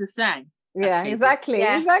she is with slang. Yeah, crazy. exactly.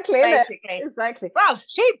 Yeah, Exactly. Innit? basically. Exactly. Well,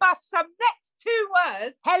 she busts some next 2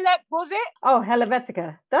 words. Was it? Oh,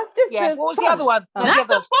 Helvetica. That's just Yeah. a What was the other one? Oh, No, the That's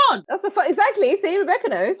other a font. that's the fun. Exactly. See, Rebecca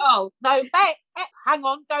knows. Oh, No, hang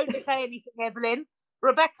on. Don't say anything, Evelyn.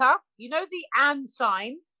 Rebecca, you know the and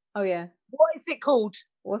sign? Oh, yeah. What is it called?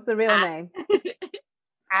 What's the real name?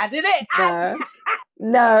 Added it. No.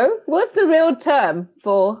 No. What's the real term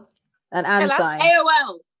for an and Tell us. sign?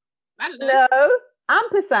 AOL. I don't know. No.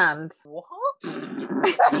 Ampersand.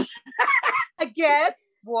 What? Again?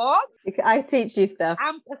 What? I teach you stuff.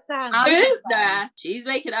 Ampersand. Nah, she's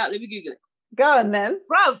making it up. Let me Google it. Go on then.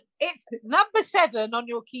 Bruv, it's number 7 on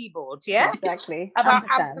your keyboard, yeah? Exactly. About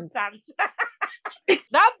Ampersand. ampersands.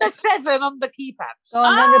 Number 7 on the keypads. Go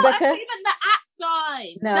on then, I Rebecca. thought you meant the at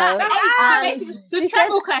sign. No. The She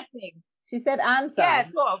treble clef thing. She said and sign. Yeah,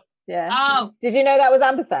 sort of. Yeah. Oh. Did you know that was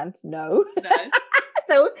ampersand? No. No.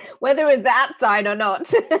 So whether it's the at sign or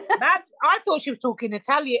not. Man, I thought she was talking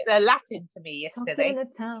Italian, Latin to me yesterday.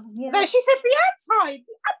 Talking Italian. No, she said the outside,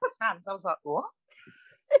 the ampersands. I was like, what?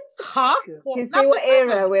 Huh? You see Number what 7.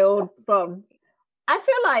 era we're all from? I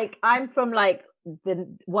feel like I'm from like the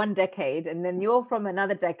one decade, and then you're from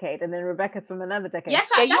another decade, and then Rebecca's from another decade. Yes,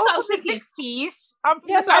 Yeah, that's you're what I was from the thinking. 60s. I'm from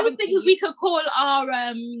Yeah, the but I was 70s. thinking we could call our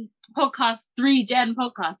podcast 3-gen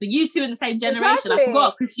podcast, but you two in the same generation. I Exactly.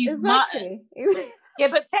 forgot because she's Martin. Exactly. Yeah,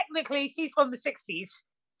 but technically she's from the 60s.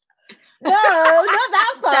 No, not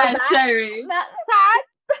that far That's back. so rude.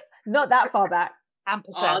 Not that far back.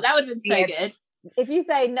 Ampersand. Oh, that would have been so Yeah. good. If you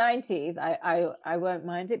say 90s, I won't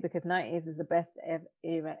mind it because 90s is the best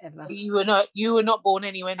era ever. You were not born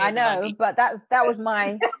anywhere near I know, the but that was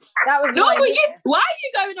my No, but why are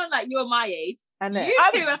you going on like you're my age? I know. You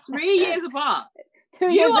two are 3 years apart. 2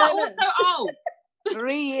 You years, are 9 months. also old.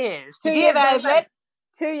 3 years. 2 Did you years, hear that, 9 Evelyn? months.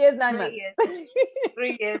 2 years, 9 3 months. years.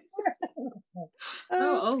 3 years.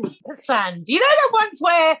 So old. Sand. You know the ones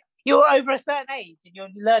where you're over a certain age and you're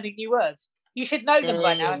learning new words? You should know them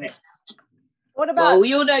by now. innit? What about Well,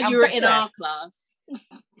 we all know you were in Ampersand. our class.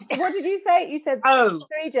 what did you say? You said Oh,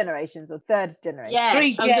 3 generations or 3rd generation. Yeah,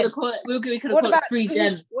 3 I was gonna gen. call it. We could have What called it about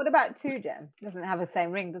 3-gen. What about 2 gen? Doesn't have the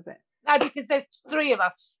same ring, does it? no, because there's 3 of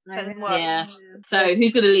us. So I there's know. one. Yeah. So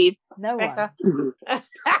who's gonna leave? No Becca. one.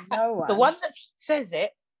 No one. The one that says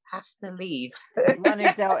it has to leave. The one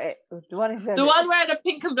who dealt it. The one who said The it. one wearing a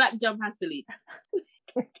pink and black jump has to leave.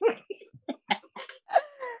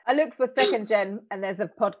 I looked for 2nd gen, and there's a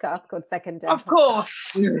podcast called 2nd Gen. Of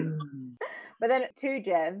course. But then 2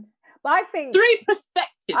 gen. But I think 3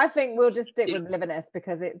 perspectives. I think we'll just stick with Livinus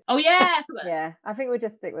because it's Oh yeah. I forgot. yeah. I think we'll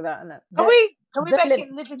just stick with that. Innit? Can we the make liv-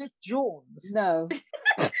 it living as Jawns? No,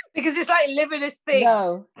 Because it's like living as things.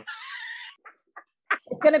 no. It's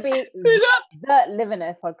gonna be the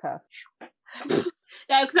Livinus podcast.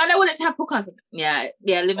 Yeah, because I don't want it to have podcast. Yeah,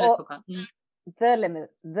 living this Or- podcast. The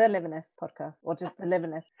Livinus podcast, or just the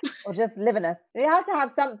Livinus, or just Livinus. It has to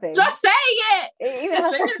have something. Stop saying it. Even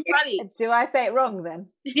It's funny. do I say it wrong then?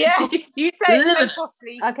 Yeah, you say it so Living.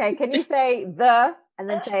 properly. Okay, can you say the and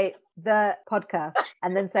then say the podcast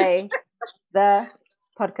and then say the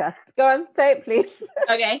podcast? Go on, say it, please.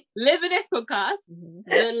 Okay, living this podcast.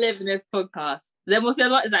 The living this podcast. Then what's the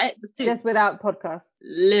other one? Is that it? Just 2. Just without podcast.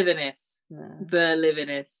 living this. No. The living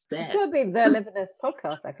this. It's got to be the Livinus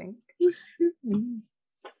podcast, I think.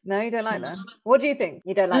 No, you don't like that. What do you think?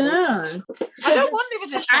 You don't like that? I don't want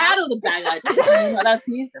living as I had now. all the bag ideas. I'm not allowed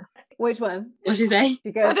to use them. Which one? What'd she say? She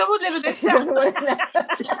I goes. don't want living as She doesn't now. want to know.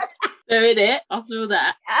 So in it, after all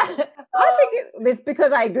that. I think it's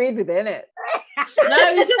because I agreed with it, innit? No,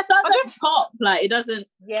 it just doesn't pop. Like, it doesn't.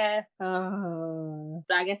 Yeah. Oh.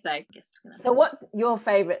 I guess. So, what's your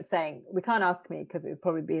favorite saying? We can't ask me because it would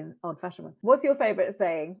probably be an old-fashioned one. What's your favorite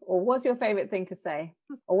saying, or what's your favorite thing to say,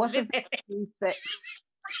 or what's the thing you say?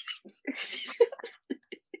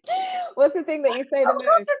 What's the thing that you say the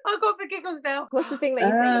most? I got the giggles now. What's the thing that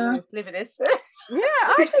you say the most? Living this. Yeah,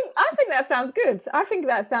 I think that sounds good. I think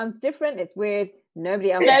that sounds different. It's weird.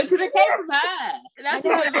 Nobody else. No, because it came from her. That's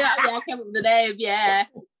just gonna be like, yeah, I came up with the name. Yeah.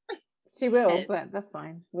 She will, but that's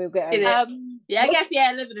fine. We'll get over Is it. it? Yeah, I guess.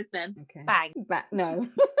 Yeah, living this then. Okay. Bang. No,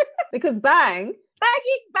 because bang,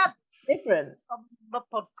 Banging butts. Different. On the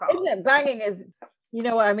podcast. isn't it? Banging is. You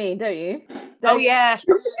know what I mean, don't you? Oh, Don't- yeah.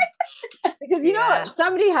 Because you know Yeah. what?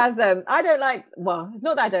 Somebody has I don't like. Well, it's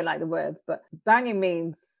not that I don't like the words, but banging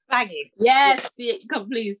means. Banging. Yes, yeah, come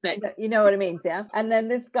please next. You know what it means, yeah. And then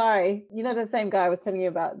this guy, you know, the same guy I was telling you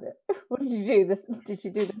about. What did you do? Did she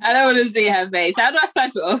do? I don't want to see her face. How do I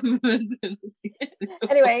swipe it off?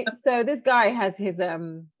 Anyway, so this guy has his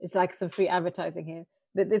it's like some free advertising here.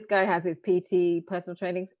 But this guy has his PT personal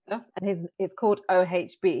training stuff, and it's called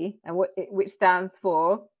OHB, and which stands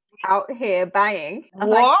for out here banging. I was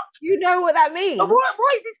What? like, you know what that means?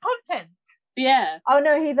 What is this content? Yeah. Oh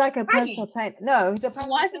no, he's like a Banging? personal trainer. No, he's a personal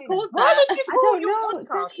Why is it trainer. called Why that? would you I call don't your know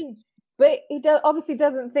podcast? exactly. But he obviously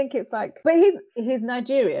doesn't think it's like. But he's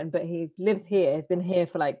Nigerian, but he lives here. He's been here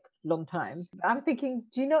for like long time. I'm thinking,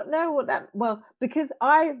 do you not know what that? Well, because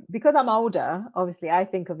I'm older, obviously I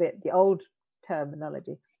think of it the old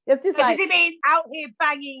terminology. It's just So like does he mean out here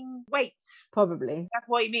banging weights? probably. That's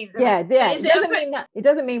what he means. Yeah. Is It it doesn't a- mean that. It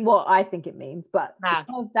doesn't mean what I think it means, but Nah.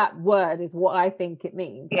 because that word is what I think it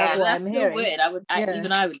means. Yeah, That's what That's I'm still hearing. weird. Even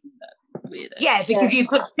I would do that. Weird. Yeah, because you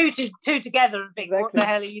put two together and think, what Exactly. the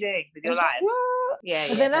hell are you doing with your It's like, life? what? Yeah, But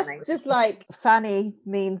yeah. then that's just like fanny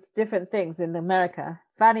means different things in America.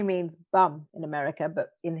 Fanny means bum in America, but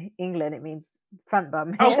in England it means front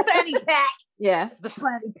bum. Oh, fanny pack. Yeah, The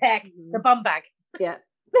fanny pack. The bum bag. yeah.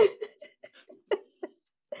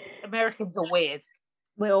 Americans are weird.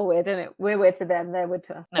 We're all weird, isn't it? We're weird to them, they're weird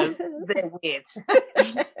to us. No, they're weird.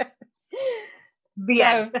 The So,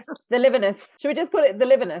 end. the liviness. Should we just call it the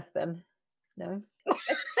liviness then? No.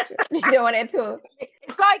 You don't want it at all.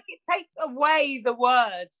 It's like it takes away the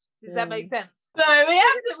word. Does that make sense? So we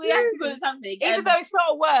have to call it something. Even though it's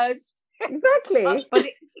not a word, Exactly. but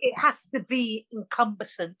it has to be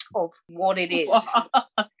encompassant of what it is.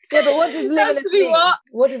 Yeah, but what does It has liviness to be mean? what?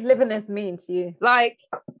 What does liviness mean to you? Like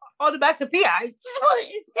onomatopoeia. It's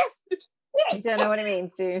just You don't know what it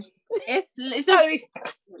means, do you? it's so just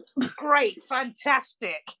it's great,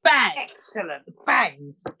 fantastic, bang. excellent,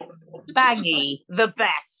 bang, bangy, the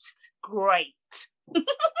best, great.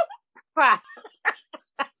 Bang.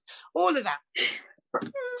 All of that.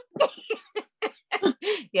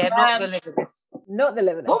 Yeah, not the liviness. Not the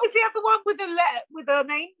liviness. What was the other one with the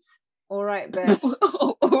names? All right, Bet.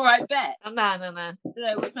 All right, bet. No. No,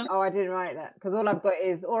 which one? Oh, I didn't write that because all I've got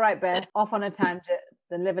is all right, Beth. Off on a tangent.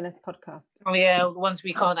 The Liviness podcast. Oh yeah, the ones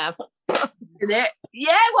we can't have. Is it?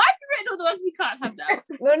 Yeah, why have you written all the ones we can't have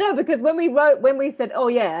now? No, because when we said, oh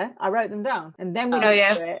yeah, I wrote them down, and then we Oh,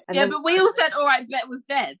 yeah. it, and Yeah, then, but we all said all right, bet was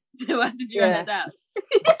dead. So why did you write that down?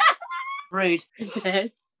 Rude.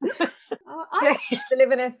 Dead. oh, I think the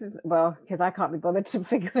Liviness is because I can't be bothered to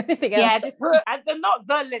figure anything Yeah, else. just put and not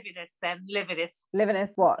the liviness then, liviness.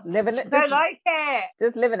 Liviness, what? Liviness, Don't like it.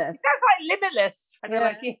 just Liviness. It sounds like limitless. I don't Yeah.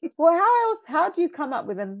 like it. Well, how do you come up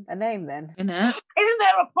with a name then? You know? Isn't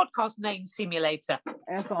there a podcast name simulator?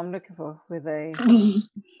 That's what I'm looking for with a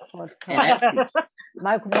podcast. Yeah, that's-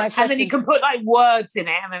 My And then question you can put like words in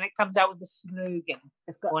it and then it comes out with the slogan.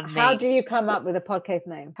 It's got, Or how name. do you come up with a podcast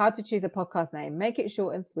name? How to choose a podcast name? Make it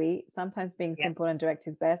short and sweet. Sometimes being Yeah. simple and direct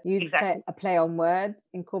is best. Use Exactly. a play on words.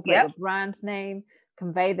 Incorporate Yep. your brand name.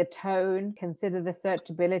 Convey the tone. Consider the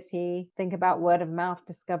searchability. Think about word of mouth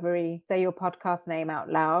discovery. Say your podcast name out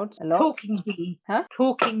loud a lot. Talking bee. Huh?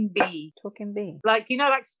 Talking bee. Talking bee. Like, you know,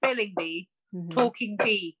 like spelling bee. Mhm. Talking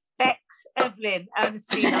bee. Bex, Evelyn,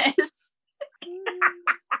 Ernestina.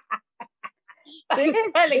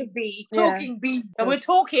 Spelling bee. Yeah. Talking bee. So we're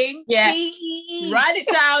talking. Yeah. B-E-E. Write it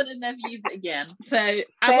down and never use it again. So I'm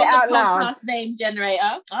it on out the loud. podcast name generator.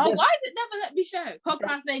 Oh, Yes. why is it never let me show?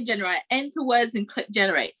 Podcast name generator. Enter words and click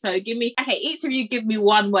generate. So each of you give me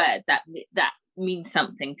one word that means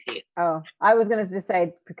something to you. Oh, I was going to just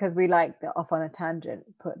say because we like the off on a tangent.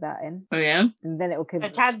 Put that in, Oh yeah. and then it will A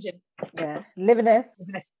tangent. yeah. Liviness.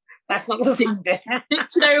 That's not the thing.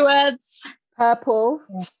 Dictionary words. Purple.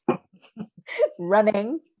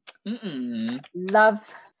 Running. Mm-mm. Love,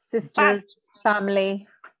 sisters, family.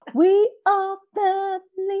 We are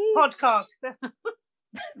family. Podcast.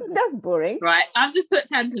 That's boring. Right. I've just put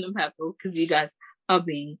tangent and purple because you guys are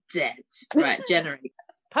being dead. Right. Generate.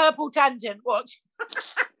 Purple tangent. Watch.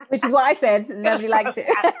 Which is what I said. And nobody liked it.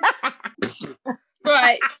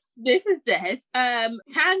 Right. This is dead.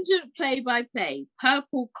 Tangent play-by-play.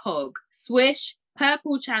 Purple cog. Swish.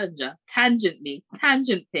 Purple challenger. Tangently.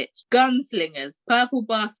 Tangent pitch. Gunslingers. Purple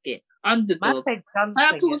basket. Underdog.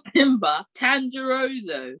 Purple Timber,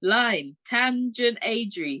 Tangeroso, Line, Tangent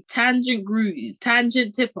Adri, Tangent Groove,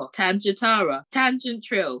 Tangent Tipper, Tangentara, Tangent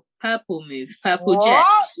Trill, Purple Move, Purple Jet,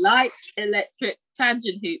 Light Electric,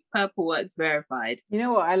 Tangent Hoop, Purple Works Verified. You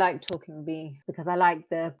know what? I like talking B because I like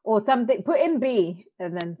or something. Put in B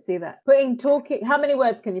and then see that. Put in talking. How many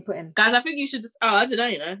words can you put in? Guys, I think you should just, I don't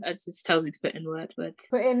know, it just tells you to put in words.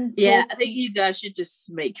 Put in. Yeah, I think you guys should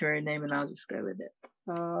just make your own name and I'll just go with it.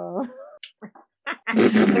 Oh.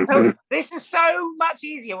 This is so much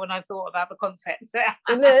easier when I thought about the concept.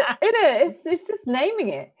 It's just naming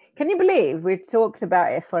it. Can you believe we've talked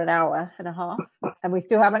about it for an hour and a half and we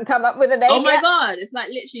still haven't come up with a name? Oh my yet? God, it's like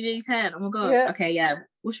literally nearly 10. Oh my God. Yeah. Okay, yeah.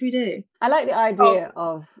 What should we do? I like the idea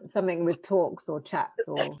of something with talks or chats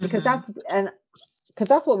or because that's and because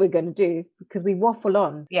that's what we're going to do, because we waffle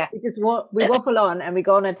on. Yeah. We waffle on and we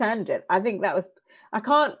go on a tangent. I think that was, I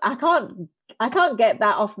can't get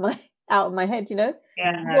that out of my head, you know?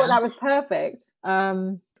 Yeah. I thought that was perfect.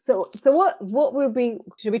 So what will be,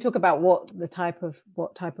 should we talk about what type of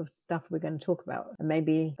stuff we're going to talk about? And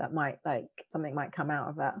maybe that might, like, something might come out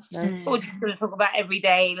of that. No? We're just going to talk about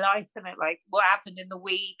everyday life and it, like what happened in the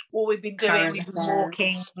week, what we've been doing. We've been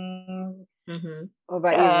walking. Mm-hmm. What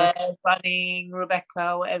about you? Running,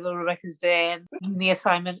 Rebecca, whatever Rebecca's doing. The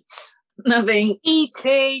assignments. Nothing.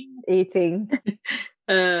 Eating. I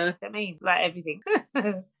mean, like everything.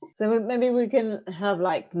 So maybe we can have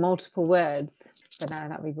like multiple words, but no,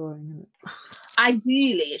 that'd be boring, isn't it?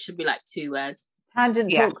 Ideally, it should be like 2 words.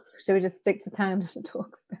 Tangent talks. Should we just stick to tangent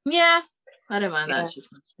talks? Yeah, I don't mind that.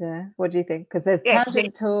 Yeah. What do you think? Because there's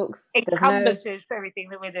tangent talks. It encompasses everything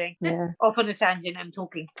that we're doing. Yeah. Off on a tangent and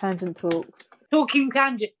talking. Tangent talks. Talking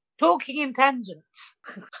in tangents.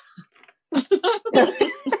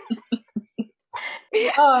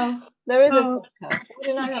 Oh, there is a podcast. Why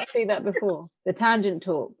did I not see that before? The Tangent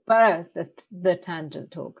Talk. But the Tangent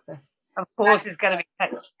Talk. Of course, it's going to be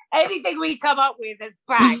anything we come up with as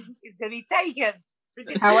bang is going to be taken.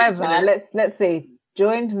 However, let's see.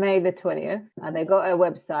 Joined May the 20th, and they got a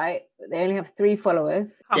website. They only have 3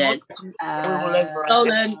 followers. Dead.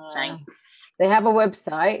 Stolen. Thanks. They have a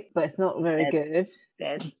website, but it's not very good.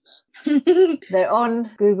 Dead. They're on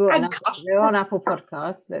Google and they're on Apple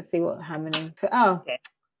Podcasts. Let's see how many.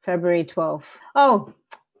 February 12th. Oh,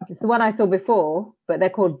 it's the one I saw before, but they're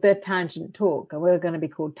called The Tangent Talk, and we're going to be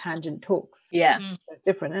called Tangent Talks. Yeah. It's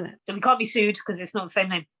different, isn't it? So we can't be sued because it's not the same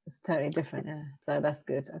name. It's totally different, yeah. So that's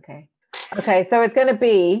good. Okay, so it's going to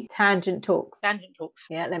be Tangent Talks. Tangent Talks.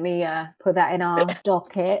 Yeah, let me put that in our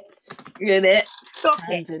docket. Get it?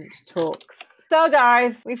 Tangent Talks. So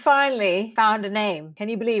guys, we finally found a name. Can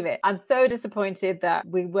you believe it? I'm so disappointed that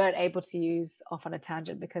we weren't able to use Off on a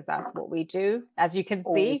Tangent, because that's what we do, as you can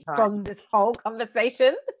see from this whole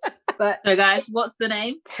conversation. But so guys, what's the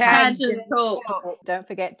name? Tangent Talks. Don't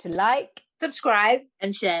forget to like, subscribe,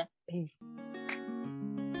 and share. Peace.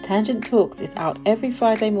 Tangent Talks is out every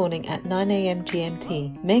Friday morning at 9 a.m.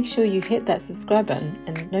 GMT. Make sure you hit that subscribe button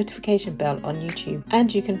and notification bell on YouTube,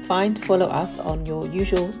 and you can follow us on your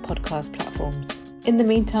usual podcast platforms. In the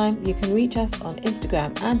meantime, you can reach us on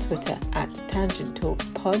Instagram and Twitter at Tangent Talks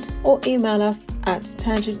Pod, or email us at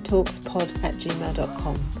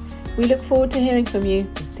tangenttalkspod@gmail.com. We look forward to hearing from you,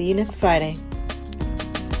 and see you next Friday.